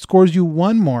scores you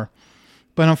 1 more.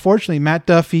 But unfortunately, Matt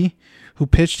Duffy, who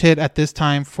pitched hit at this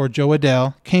time for Joe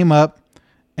Adell, came up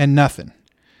and nothing.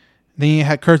 Then you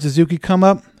had Kurt Suzuki come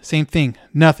up, same thing,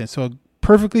 nothing. So a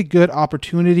perfectly good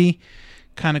opportunity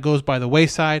kind of goes by the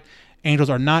wayside. Angels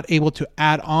are not able to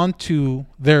add on to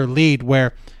their lead,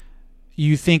 where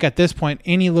you think at this point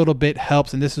any little bit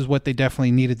helps, and this is what they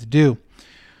definitely needed to do.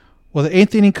 Well, the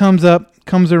 8th inning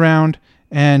comes around,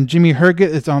 and Jimmy Herget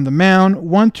is on the mound.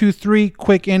 1-2-3,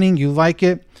 quick inning. You like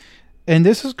it. And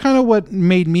this is kind of what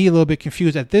made me a little bit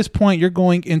confused. At this point, you're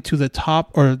going into the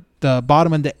top or the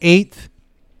bottom of the 8th,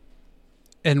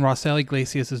 and Raisel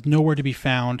Iglesias is nowhere to be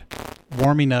found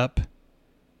warming up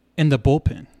in the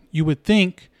bullpen. You would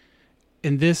think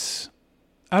in this,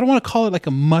 I don't want to call it like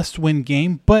a must-win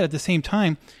game, but at the same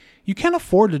time, you can't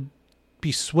afford to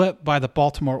be swept by the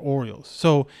Baltimore Orioles.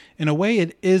 So in a way,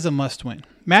 it is a must-win.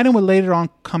 Maddon would later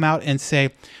on come out and say,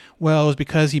 well, it was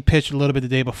because he pitched a little bit the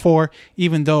day before,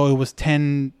 even though it was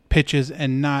 10 pitches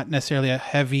and not necessarily a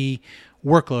heavy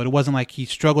workload. It wasn't like he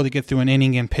struggled to get through an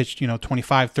inning and pitched,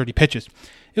 25, 30 pitches.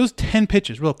 It was 10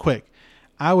 pitches real quick.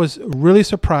 I was really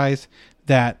surprised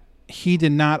that he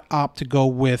did not opt to go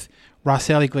with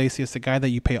Raisel Iglesias, the guy that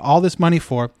you pay all this money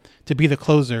for, to be the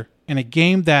closer in a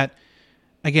game that,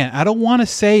 again, I don't want to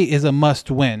say is a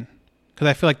must-win because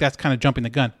I feel like that's kind of jumping the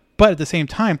gun. But at the same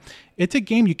time, it's a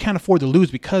game you can't afford to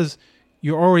lose because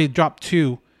you already dropped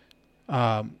 2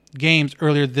 games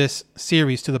earlier this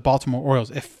series to the Baltimore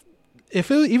Orioles.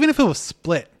 Even if it was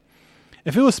split,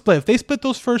 if they split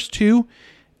those first 2,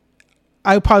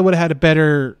 I probably would have had a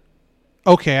better.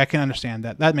 Okay, I can understand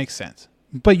that. That makes sense.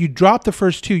 But you drop the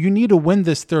first 2. You need to win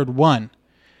this third one,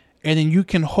 and then you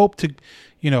can hope to,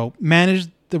 manage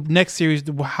the next series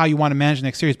how you want to manage the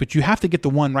next series. But you have to get the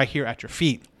one right here at your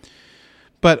feet.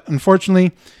 But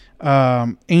unfortunately,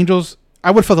 Angels,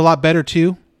 I would have felt a lot better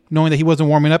too, knowing that he wasn't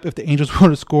warming up, if the Angels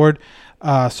would have scored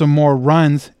some more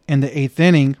runs in the 8th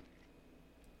inning.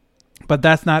 But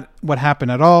that's not what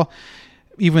happened at all.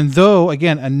 Even though,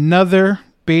 again, another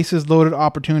bases loaded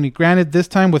opportunity. Granted, this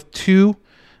time with 2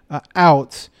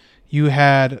 outs, you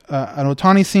had an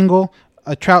Ohtani single,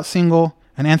 a Trout single,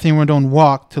 an Anthony Rendon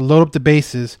walk to load up the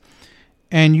bases.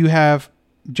 And you have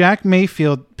Jack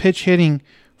Mayfield pitch hitting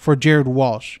for Jared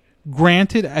Walsh.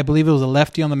 Granted, I believe it was a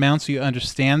lefty on the mound, so you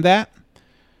understand that.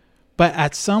 But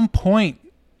at some point,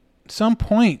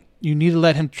 you need to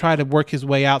let him try to work his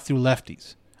way out through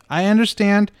lefties. I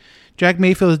understand Jack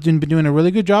Mayfield has been doing a really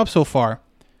good job so far,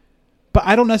 but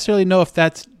I don't necessarily know if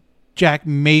that's Jack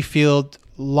Mayfield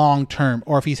long term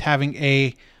or if he's having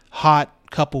a hot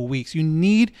couple weeks. You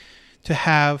need to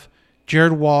have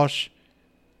Jared Walsh.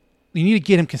 You need to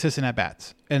get him consistent at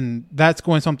bats, and that's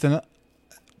going something.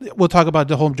 We'll talk about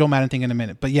the whole Joe Maddon thing in a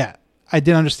minute. But yeah, I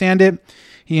did understand it.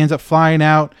 He ends up flying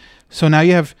out. So now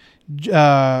you have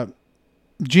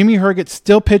Jimmy Herget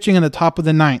still pitching in the top of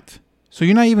the 9th. So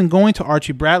you're not even going to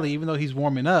Archie Bradley, even though he's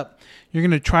warming up. You're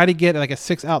going to try to get like a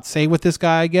 6-out save with this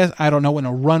guy, I guess. I don't know, in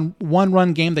a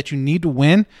one-run game that you need to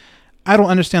win. I don't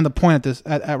understand the point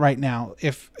at right now.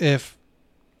 If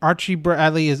Archie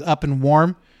Bradley is up and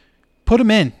warm, put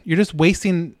him in. You're just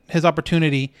wasting his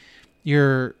opportunity. If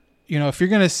you're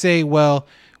going to say, well,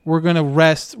 we're going to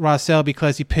rest Rossell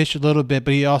because he pitched a little bit,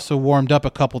 but he also warmed up a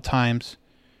couple times.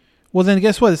 Well, then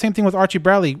guess what? The same thing with Archie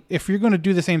Bradley. If you're going to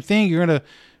do the same thing, you're going to,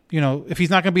 if he's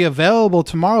not going to be available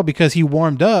tomorrow because he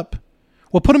warmed up,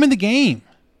 well, put him in the game.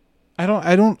 I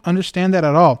don't understand that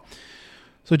at all.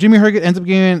 So Jimmy Herget ends up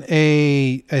getting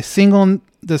a single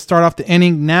to start off the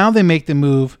inning. Now they make the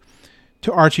move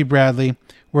to Archie Bradley,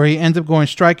 where he ends up going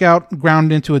strikeout,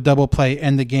 ground into a double play,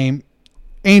 end the game.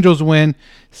 Angels win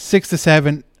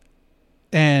 6-7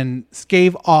 and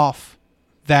stave off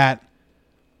that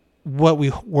what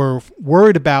we were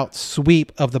worried about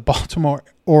sweep of the Baltimore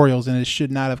Orioles, and it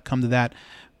should not have come to that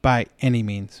by any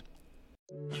means.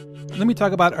 Let me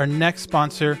talk about our next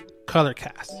sponsor,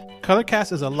 Colorcast.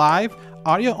 Colorcast is a live,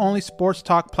 audio-only sports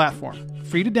talk platform,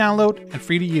 free to download and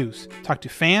free to use. Talk to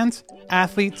fans,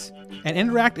 athletes, and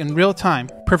interact in real time.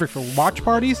 Perfect for watch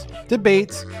parties,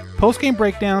 debates, post-game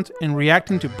breakdowns, and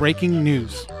reacting to breaking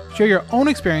news. Share your own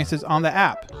experiences on the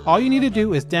app. All you need to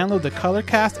do is download the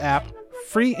Colorcast app,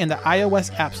 free in the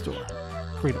iOS App Store.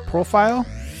 Create a profile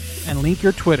and link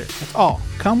your Twitter. That's all.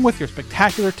 Come with your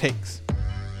spectacular takes.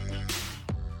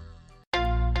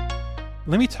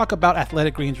 Let me talk about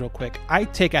Athletic Greens real quick. I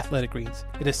take Athletic Greens.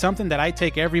 It is something that I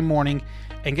take every morning,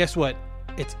 and guess what?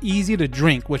 It's easy to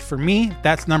drink, which for me,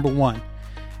 that's number one.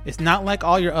 It's not like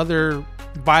all your other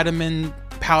vitamin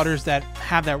powders that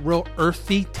have that real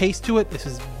earthy taste to it. This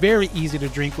is very easy to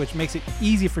drink, which makes it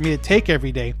easy for me to take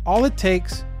every day. All it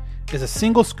takes is a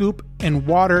single scoop in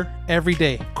water every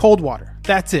day, cold water.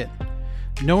 That's it.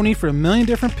 No need for a million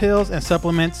different pills and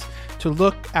supplements to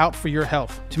look out for your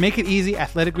health. To make it easy,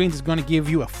 Athletic Greens is going to give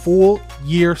you a full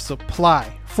year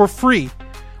supply for free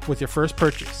with your first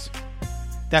purchase.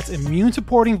 That's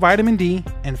immune-supporting vitamin D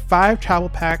and 5 travel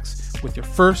packs with your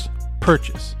first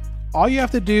purchase. All you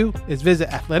have to do is visit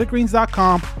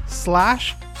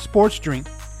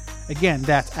athleticgreens.com/sportsdrink. Again,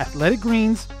 that's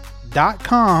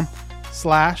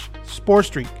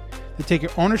athleticgreens.com/sportsdrink to take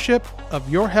your ownership of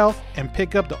your health and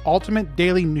pick up the ultimate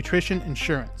daily nutrition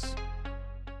insurance.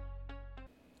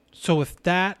 So with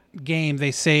that game,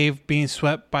 they saved being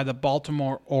swept by the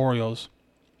Baltimore Orioles.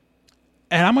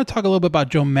 And I'm going to talk a little bit about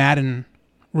Joe Maddon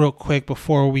real quick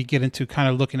before we get into kind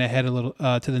of looking ahead a little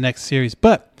to the next series.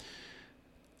 But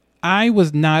I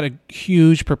was not a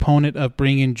huge proponent of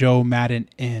bringing Joe Maddon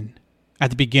in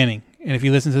at the beginning. And if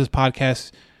you listen to this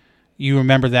podcast, you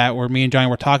remember that where me and Johnny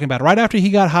were talking about it. Right after he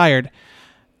got hired,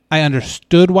 I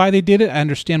understood why they did it. I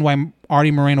understand why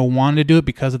Artie Moreno wanted to do it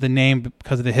because of the name,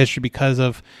 because of the history, because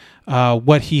of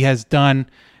what he has done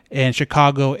in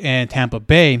Chicago and Tampa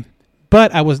Bay.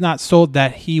 But I was not sold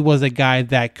that he was a guy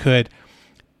that could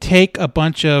take a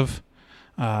bunch of,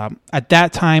 at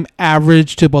that time,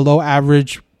 average to below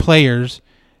average players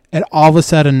and all of a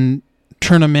sudden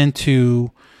turn them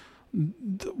into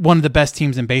one of the best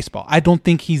teams in baseball. I don't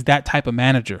think he's that type of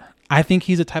manager. I think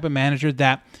he's a type of manager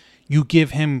that you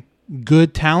give him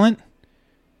good talent,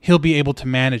 he'll be able to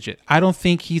manage it. I don't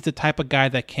think he's the type of guy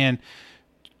that can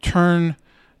turn,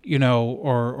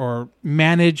 or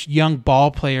manage young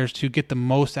ball players to get the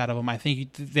most out of them. I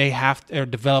think they have to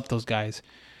develop those guys.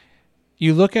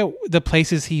 You look at the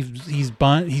places he's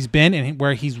been and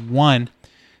where he's won.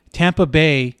 Tampa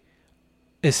Bay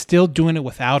is still doing it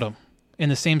without him, in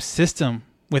the same system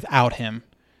without him.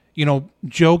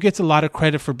 Joe gets a lot of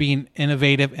credit for being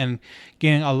innovative and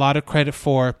getting a lot of credit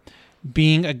for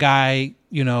being a guy,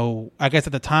 I guess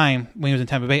at the time when he was in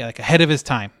Tampa Bay, like ahead of his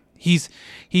time. He's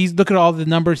looking at all the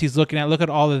numbers he's looking at, look at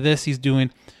all of this he's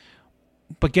doing.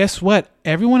 But guess what?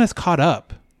 Everyone has caught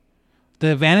up.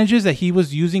 The advantages that he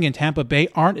was using in Tampa Bay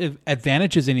aren't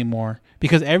advantages anymore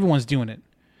because everyone's doing it.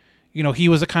 He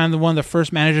was one of the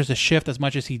first managers to shift as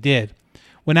much as he did.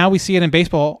 Well, now we see it in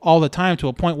baseball all the time to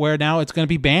a point where now it's going to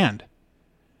be banned.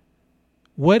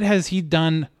 What has he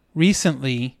done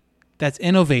recently that's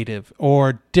innovative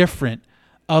or different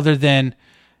other than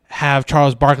have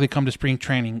Charles Barkley come to spring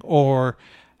training or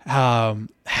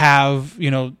have,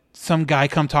 some guy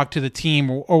come talk to the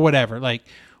team or whatever? Like,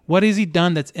 what has he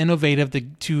done that's innovative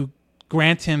to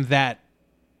grant him that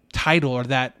title or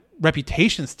that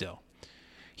reputation still?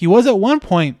 He was at one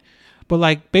point, but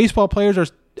like baseball players or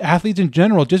athletes in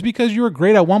general, just because you were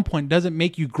great at one point doesn't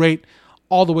make you great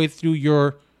all the way through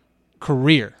your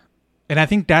career. And I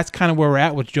think that's kind of where we're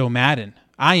at with Joe Maddon.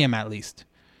 I am, at least.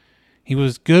 He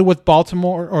was good with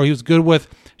Baltimore, or he was good with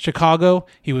Chicago.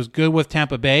 He was good with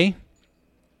Tampa Bay.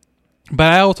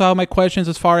 But I also have my questions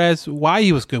as far as why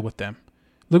he was good with them.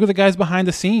 Look at the guys behind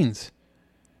the scenes.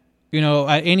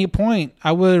 At any point,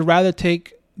 I would rather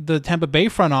take the Tampa Bay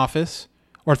front office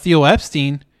or Theo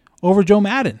Epstein over Joe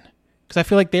Maddon, because I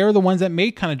feel like they were the ones that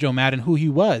made kind of Joe Maddon who he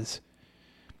was.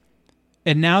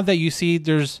 And now that you see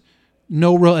there's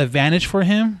no real advantage for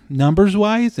him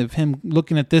numbers-wise, of him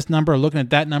looking at this number or looking at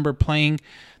that number, playing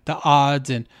the odds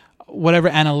and whatever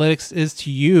analytics is to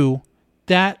you,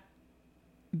 that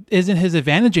isn't his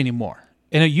advantage anymore.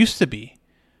 And it used to be.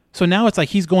 So now it's like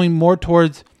he's going more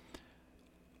towards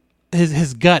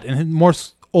his gut and his more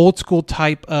old school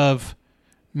type of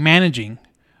managing,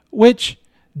 which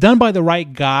done by the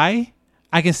right guy,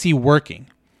 I can see working.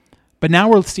 But now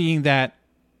we're seeing that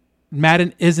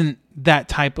Maddon isn't that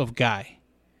type of guy.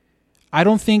 I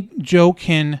don't think Joe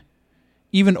can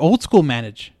even old school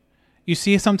manage. You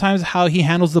see sometimes how he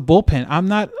handles the bullpen. I'm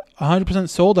not 100%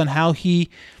 sold on how he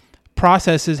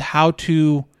processes how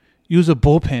to use a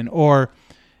bullpen, or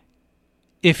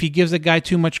if he gives a guy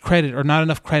too much credit or not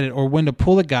enough credit, or when to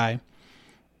pull a guy.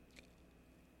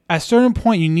 At a certain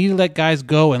point, you need to let guys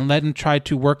go and let them try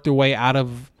to work their way out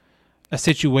of a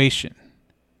situation.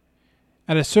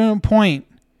 At a certain point,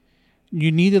 you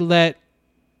need to let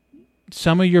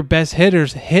some of your best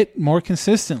hitters hit more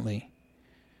consistently.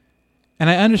 And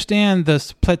I understand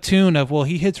this platoon of, well,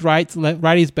 he hits rights,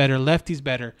 righties better, lefties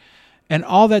better, and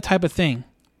all that type of thing.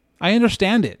 I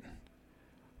understand it.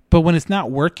 But when it's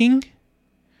not working,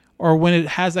 or when it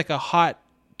has like a hot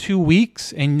 2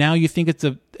 weeks and now you think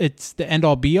it's the end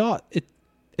all be all,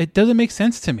 it doesn't make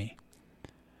sense to me.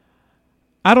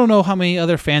 I don't know how many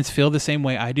other fans feel the same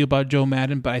way I do about Joe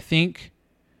Maddon, but I think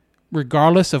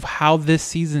regardless of how this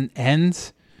season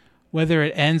ends, whether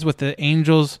it ends with the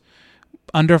Angels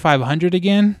under 500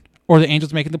 again, or the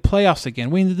Angels making the playoffs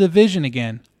again, winning the division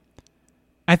again,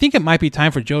 I think it might be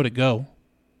time for Joe to go.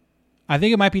 I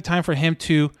think it might be time for him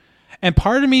to, and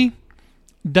part of me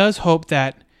does hope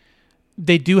that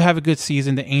they do have a good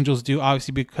season. The Angels do,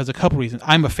 obviously, because of a couple reasons.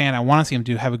 I'm a fan. I want to see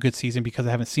them have a good season because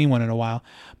I haven't seen one in a while.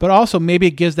 But also maybe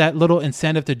it gives that little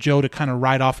incentive to Joe to kind of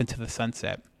ride off into the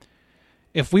sunset.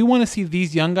 If we want to see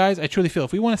these young guys, I truly feel,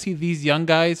 if we want to see these young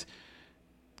guys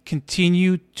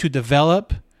continue to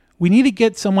develop, we need to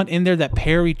get someone in there that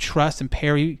Perry trusts and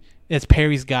Perry is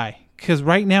Perry's guy. Because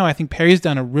right now, I think Perry's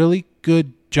done a really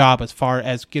good job as far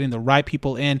as getting the right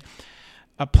people in,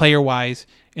 player-wise,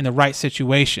 in the right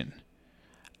situation.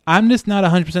 I'm just not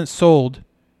 100% sold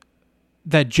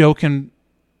that Joe can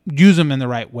use them in the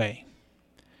right way.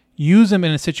 Use them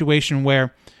in a situation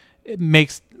where it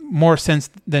makes more sense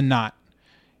than not.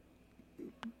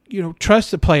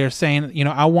 Trust the player saying,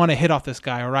 I want to hit off this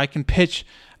guy, or I can pitch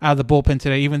out of the bullpen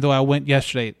today, even though I went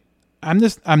yesterday. I'm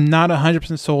not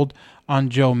 100% sold on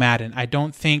Joe Maddon. I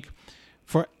don't think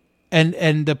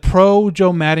and the pro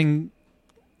Joe Maddon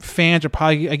fans are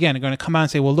probably, again, going to come out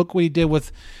and say, well, look what he did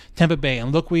with Tampa Bay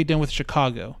and look what he did with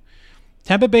Chicago.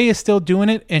 Tampa Bay is still doing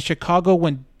it, and Chicago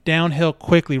went downhill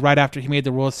quickly right after he made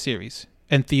the World Series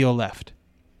and Theo left.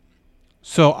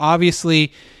 So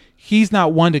obviously, he's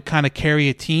not one to kind of carry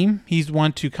a team. He's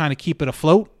one to kind of keep it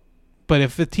afloat. But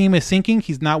if the team is sinking,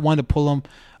 he's not one to pull them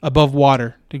above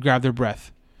water to grab their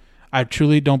breath. I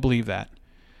truly don't believe that.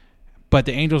 But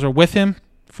the Angels are with him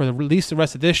for at least the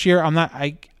rest of this year.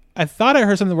 I thought I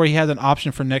heard something where he has an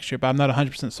option for next year, but I'm not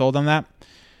 100% sold on that.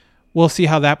 We'll see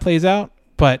how that plays out.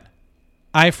 But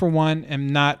I, for one, am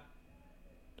not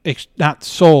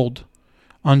sold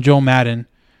on Joe Maddon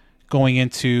going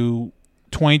into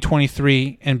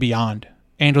 2023 and beyond.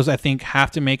 Angels, I think,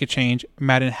 have to make a change.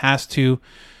 Maddon has to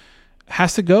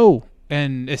go.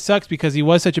 And it sucks because he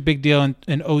was such a big deal in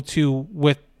 2002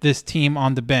 with this team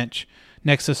on the bench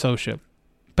next to Socha.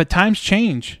 But times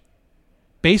change.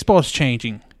 Baseball's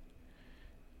changing.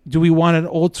 Do we want an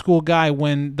old school guy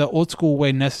when the old school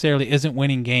way necessarily isn't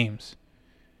winning games?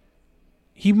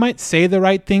 He might say the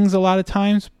right things a lot of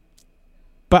times,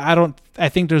 but I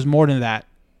think there's more than that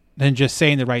than just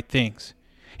saying the right things.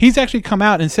 He's actually come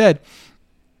out and said,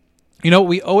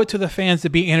 we owe it to the fans to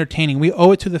be entertaining. We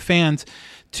owe it to the fans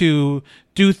to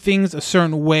do things a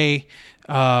certain way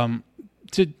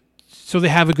so they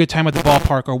have a good time at the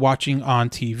ballpark or watching on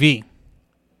TV.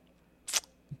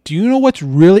 Do you know what's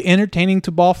really entertaining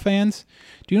to ball fans?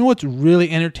 Do you know what's really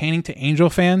entertaining to Angel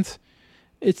fans?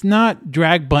 It's not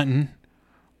drag bunting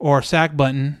or sack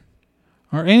bunting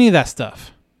or any of that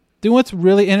stuff. Do you know what's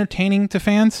really entertaining to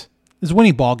fans? Is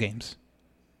winning ball games.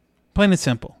 Plain and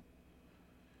simple.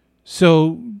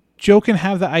 So Joe can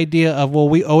have the idea of, well,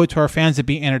 we owe it to our fans to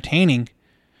be entertaining.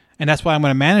 and that's why I'm going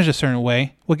to manage a certain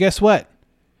way. Well, guess what?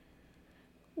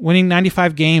 Winning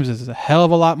 95 games is a hell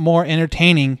of a lot more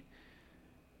entertaining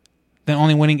than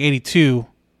only winning 82.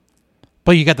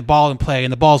 But you got the ball in play,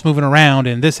 and the ball's moving around,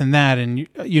 and this and that, and,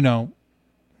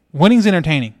 winning's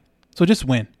entertaining. So just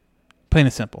win. Plain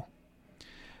and simple.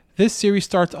 This series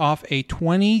starts off a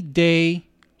 20-day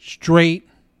straight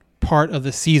part of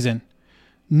the season.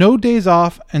 No days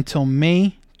off until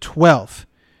May 12th.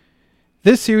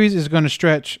 This series is going to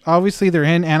stretch. Obviously, they're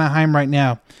in Anaheim right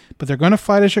now, but they're going to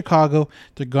fly to Chicago.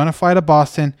 They're going to fly to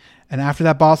Boston. And after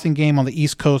that Boston game on the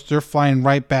East Coast, they're flying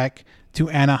right back to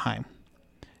Anaheim.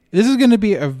 This is going to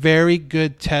be a very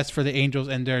good test for the Angels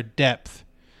and their depth.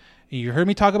 You heard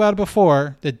me talk about it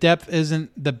before. The depth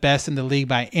isn't the best in the league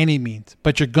by any means,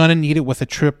 but you're going to need it with a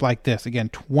trip like this. Again,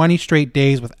 20 straight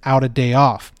days without a day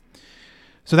off.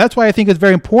 So that's why I think it's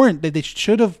very important that they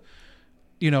should have,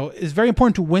 it's very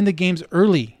important to win the games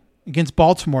early against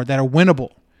Baltimore that are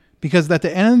winnable. Because at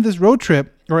the end of this road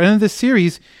trip or end of this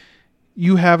series,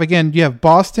 you have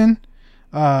Boston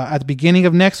at the beginning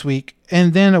of next week.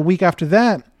 And then a week after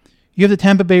that, you have the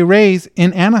Tampa Bay Rays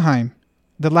in Anaheim.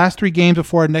 The last 3 games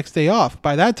before our next day off.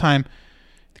 By that time,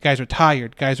 the guys are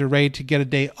tired. Guys are ready to get a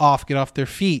day off, get off their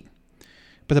feet.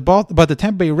 But the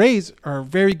Tampa Bay Rays are a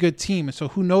very good team, and so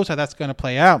who knows how that's going to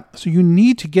play out. So you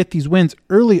need to get these wins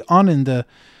early on in the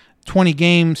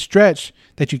 20-game stretch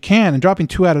that you can, and dropping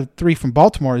 2 out of 3 from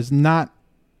Baltimore is not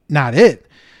it.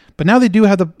 But now they do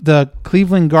have the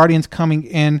Cleveland Guardians coming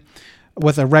in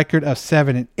with a record of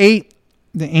 7-8.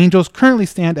 The Angels currently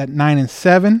stand at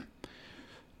 9-7.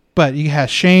 But you have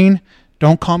Shane,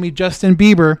 don't call me Justin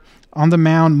Bieber, on the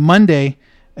mound Monday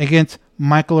against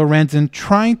Michael Lorenzen,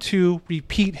 trying to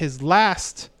repeat his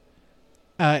last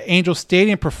Angel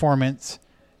Stadium performance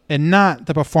and not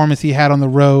the performance he had on the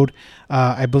road,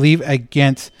 I believe,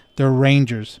 against the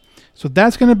Rangers. So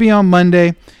that's going to be on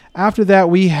Monday. After that,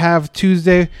 we have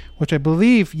Tuesday, which I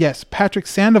believe, yes, Patrick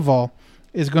Sandoval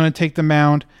is going to take the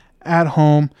mound at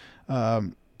home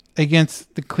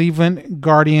against the Cleveland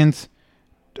Guardians.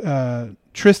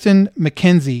 Tristan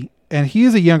McKenzie, and he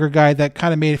is a younger guy that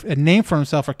kind of made a name for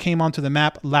himself or came onto the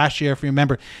map last year. If you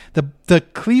remember, the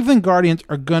Cleveland Guardians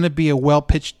are going to be a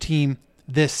well-pitched team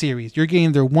this series. You're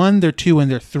getting their 1, their 2,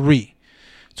 and their 3.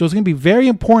 So it's going to be very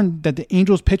important that the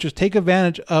Angels pitchers take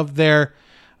advantage of their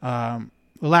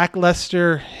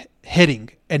lackluster hitting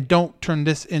and don't turn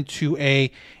this into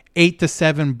a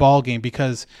 8-7 ball game,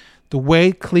 because the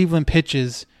way Cleveland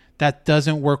pitches, that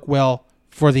doesn't work well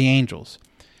for the Angels.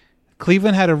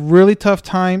 Cleveland had a really tough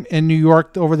time in New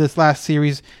York over this last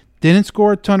series. Didn't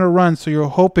score a ton of runs, so you're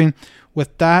hoping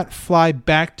with that fly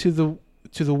back to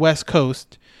the West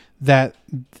Coast that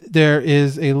there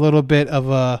is a little bit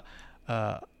of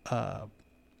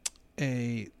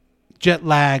a jet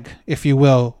lag, if you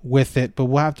will, with it. But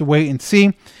we'll have to wait and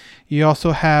see. You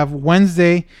also have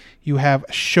Wednesday. You have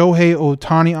Shohei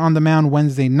Ohtani on the mound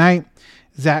Wednesday night.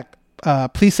 Zach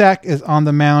Plesac is on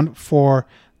the mound for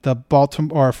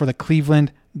the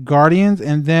Cleveland Guardians.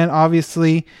 And then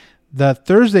obviously the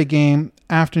Thursday game,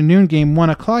 afternoon game,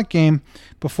 1:00 game,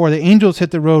 before the Angels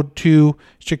hit the road to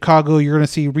Chicago, you're going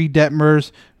to see Reed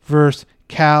Detmers versus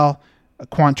Cal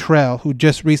Quantrill, who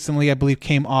just recently, I believe,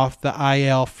 came off the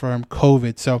IL from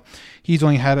COVID. So he's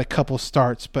only had a couple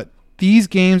starts. But these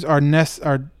games are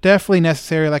definitely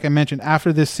necessary. Like I mentioned,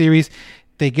 after this series,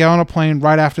 they get on a plane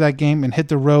right after that game and hit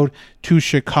the road to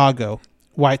Chicago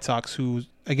White Sox, who's,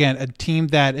 again, a team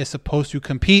that is supposed to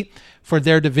compete for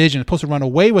their division, supposed to run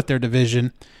away with their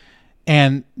division.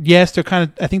 And yes, I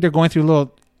think they're going through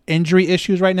little injury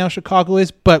issues right now, Chicago is.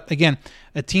 But again,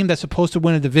 a team that's supposed to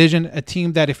win a division, a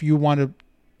team that if you want to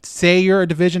say you're a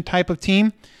division type of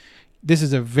team, this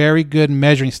is a very good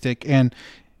measuring stick. And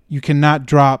you cannot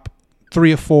drop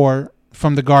 3 or 4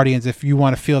 from the Guardians if you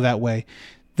want to feel that way.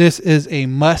 This is a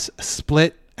must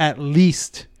split at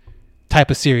least type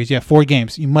of series. Yeah, 4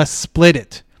 games. You must split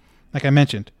it. Like I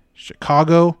mentioned,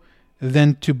 Chicago,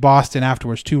 then to Boston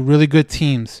afterwards. 2 really good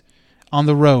teams on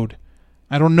the road.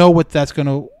 I don't know what that's going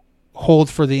to hold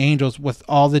for the Angels with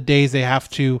all the days they have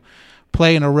to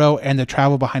play in a row and the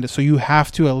travel behind it. So you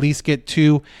have to at least get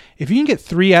 2. If you can get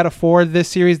 3 out of 4 this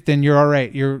series, then you're all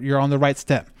right. You're on the right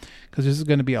step, because this is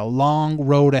going to be a long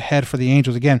road ahead for the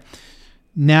Angels. Again,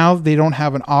 now they don't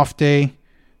have an off day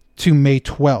to May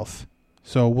 12th.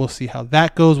 So we'll see how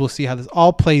that goes. We'll see how this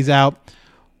all plays out.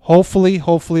 Hopefully,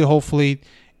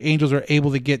 Angels are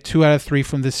able to get 2 out of 3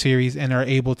 from this series and are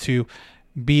able to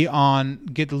get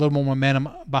a little more momentum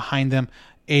behind them,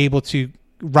 able to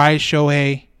ride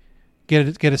Shohei,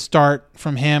 get a start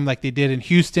from him like they did in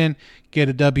Houston, get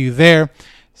a W there.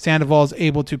 Sandoval's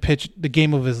able to pitch the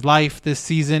game of his life this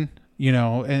season,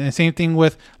 and the same thing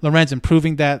with Lorenzen,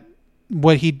 proving that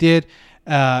what he did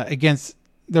against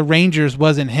the Rangers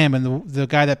wasn't him, and the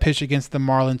guy that pitched against the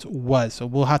Marlins was. So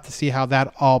we'll have to see how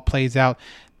that all plays out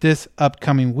this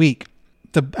upcoming week.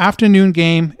 The afternoon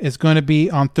game is going to be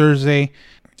on Thursday,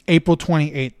 April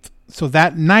 28th. So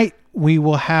that night we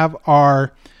will have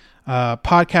our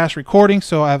podcast recording.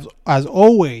 So as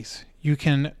always, you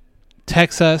can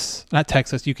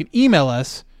you can email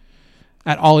us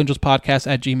at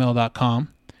allangelspodcast@gmail.com,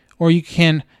 or you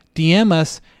can DM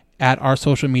us at our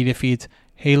social media feeds,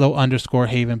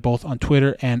 Halo_Haven, both on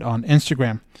Twitter and on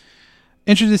Instagram.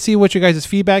 Interested to see what your guys'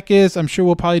 feedback is. I'm sure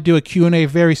we'll probably do a Q&A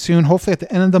very soon. Hopefully at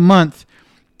the end of the month,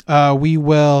 we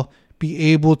will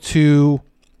be able to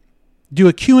do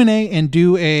a Q&A and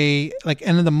do a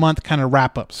end of the month kind of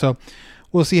wrap up. So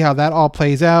we'll see how that all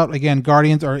plays out. Again,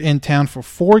 Guardians are in town for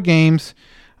 4 games.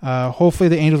 Hopefully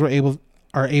the Angels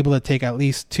are able to take at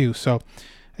least 2. So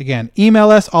again, email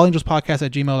us,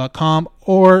 allangelspodcast@gmail.com,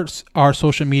 or our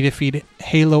social media feed,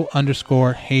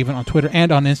 Halo_Haven on Twitter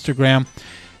and on Instagram.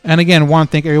 And again, want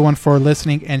to thank everyone for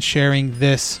listening and sharing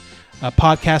this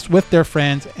podcast with their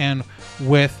friends and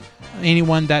with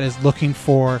anyone that is looking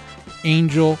for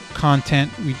Angel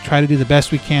content. We try to do the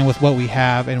best we can with what we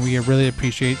have, and we really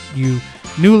appreciate you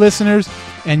new listeners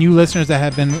and you listeners that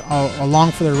have been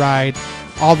along for the ride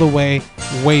all the way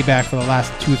back for the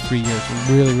last 2-3 years.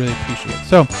 We really, really appreciate it.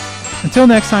 So until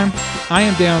next time, I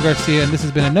am Daniel Garcia, and this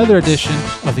has been another edition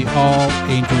of the All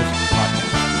Angels Podcast.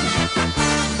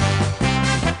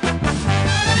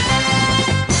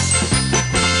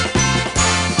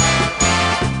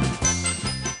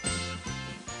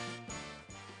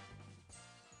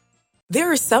 There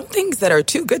are some things that are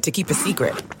too good to keep a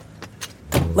secret.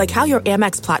 Like how your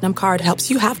Amex Platinum card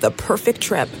helps you have the perfect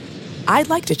trip. I'd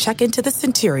like to check into the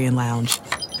Centurion Lounge.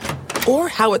 Or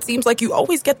how it seems like you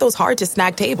always get those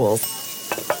hard-to-snag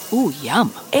tables. Ooh,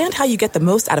 yum. And how you get the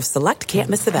most out of select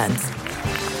can't-miss events.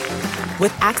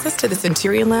 With access to the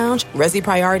Centurion Lounge, Resi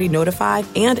Priority Notified,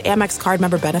 and Amex card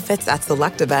member benefits at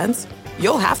select events,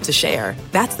 you'll have to share.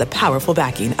 That's the powerful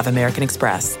backing of American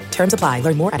Express. Terms apply.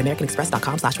 Learn more at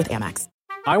americanexpress.com/withAmex.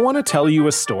 I want to tell you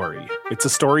a story. It's a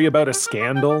story about a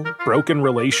scandal, broken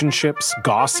relationships,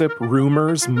 gossip,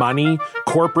 rumors, money,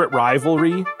 corporate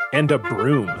rivalry, and a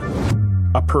broom.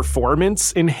 A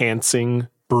performance-enhancing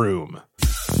broom.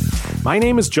 My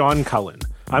name is John Cullen.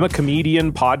 I'm a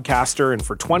comedian, podcaster, and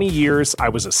for 20 years, I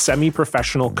was a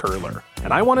semi-professional curler.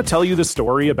 And I want to tell you the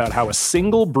story about how a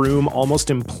single broom almost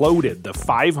imploded the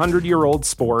 500-year-old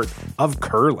sport of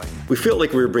curling. We felt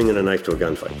like we were bringing a knife to a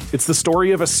gunfight. It's the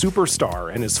story of a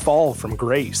superstar and his fall from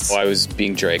grace. Well, I was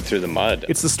being dragged through the mud.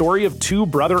 It's the story of 2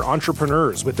 brother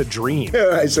entrepreneurs with a dream.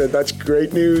 I said, that's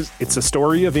great news. It's a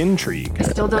story of intrigue. I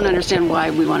still don't understand why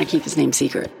we want to keep his name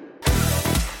secret.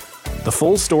 The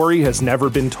full story has never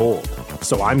been told,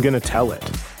 so I'm going to tell it.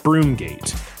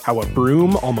 Broomgate, how a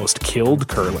broom almost killed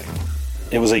curling.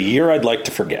 It was a year I'd like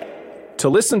to forget. To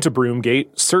listen to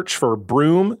Broomgate, search for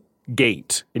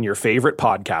Broomgate in your favorite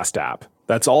podcast app.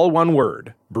 That's all one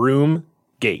word,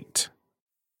 Broomgate.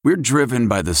 We're driven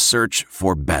by the search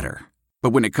for better.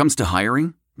 But when it comes to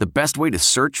hiring, the best way to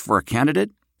search for a candidate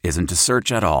isn't to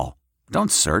search at all.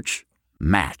 Don't search,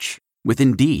 match with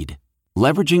Indeed.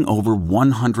 Leveraging over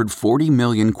 140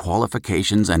 million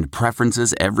qualifications and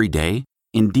preferences every day,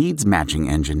 Indeed's matching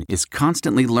engine is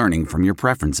constantly learning from your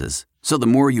preferences. So the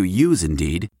more you use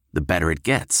Indeed, the better it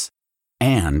gets.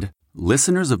 And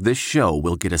listeners of this show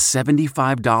will get a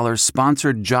 $75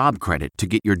 sponsored job credit to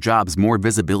get your jobs more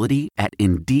visibility at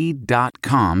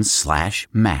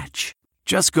Indeed.com/match.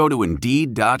 Just go to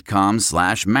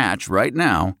Indeed.com/match right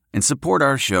now and support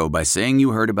our show by saying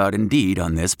you heard about Indeed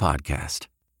on this podcast.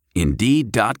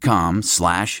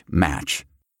 Indeed.com/match.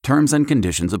 Terms and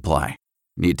conditions apply.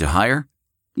 Need to hire?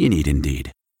 You need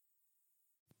Indeed.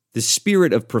 The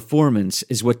spirit of performance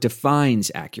is what defines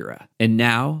Acura, and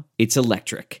now it's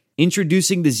electric.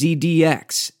 Introducing the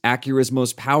ZDX, Acura's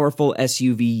most powerful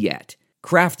SUV yet.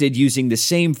 Crafted using the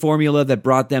same formula that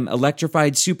brought them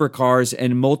electrified supercars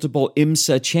and multiple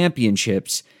IMSA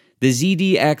championships, the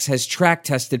ZDX has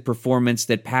track-tested performance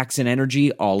that packs an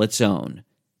energy all its own.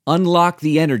 Unlock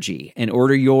the energy and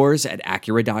order yours at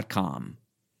Acura.com.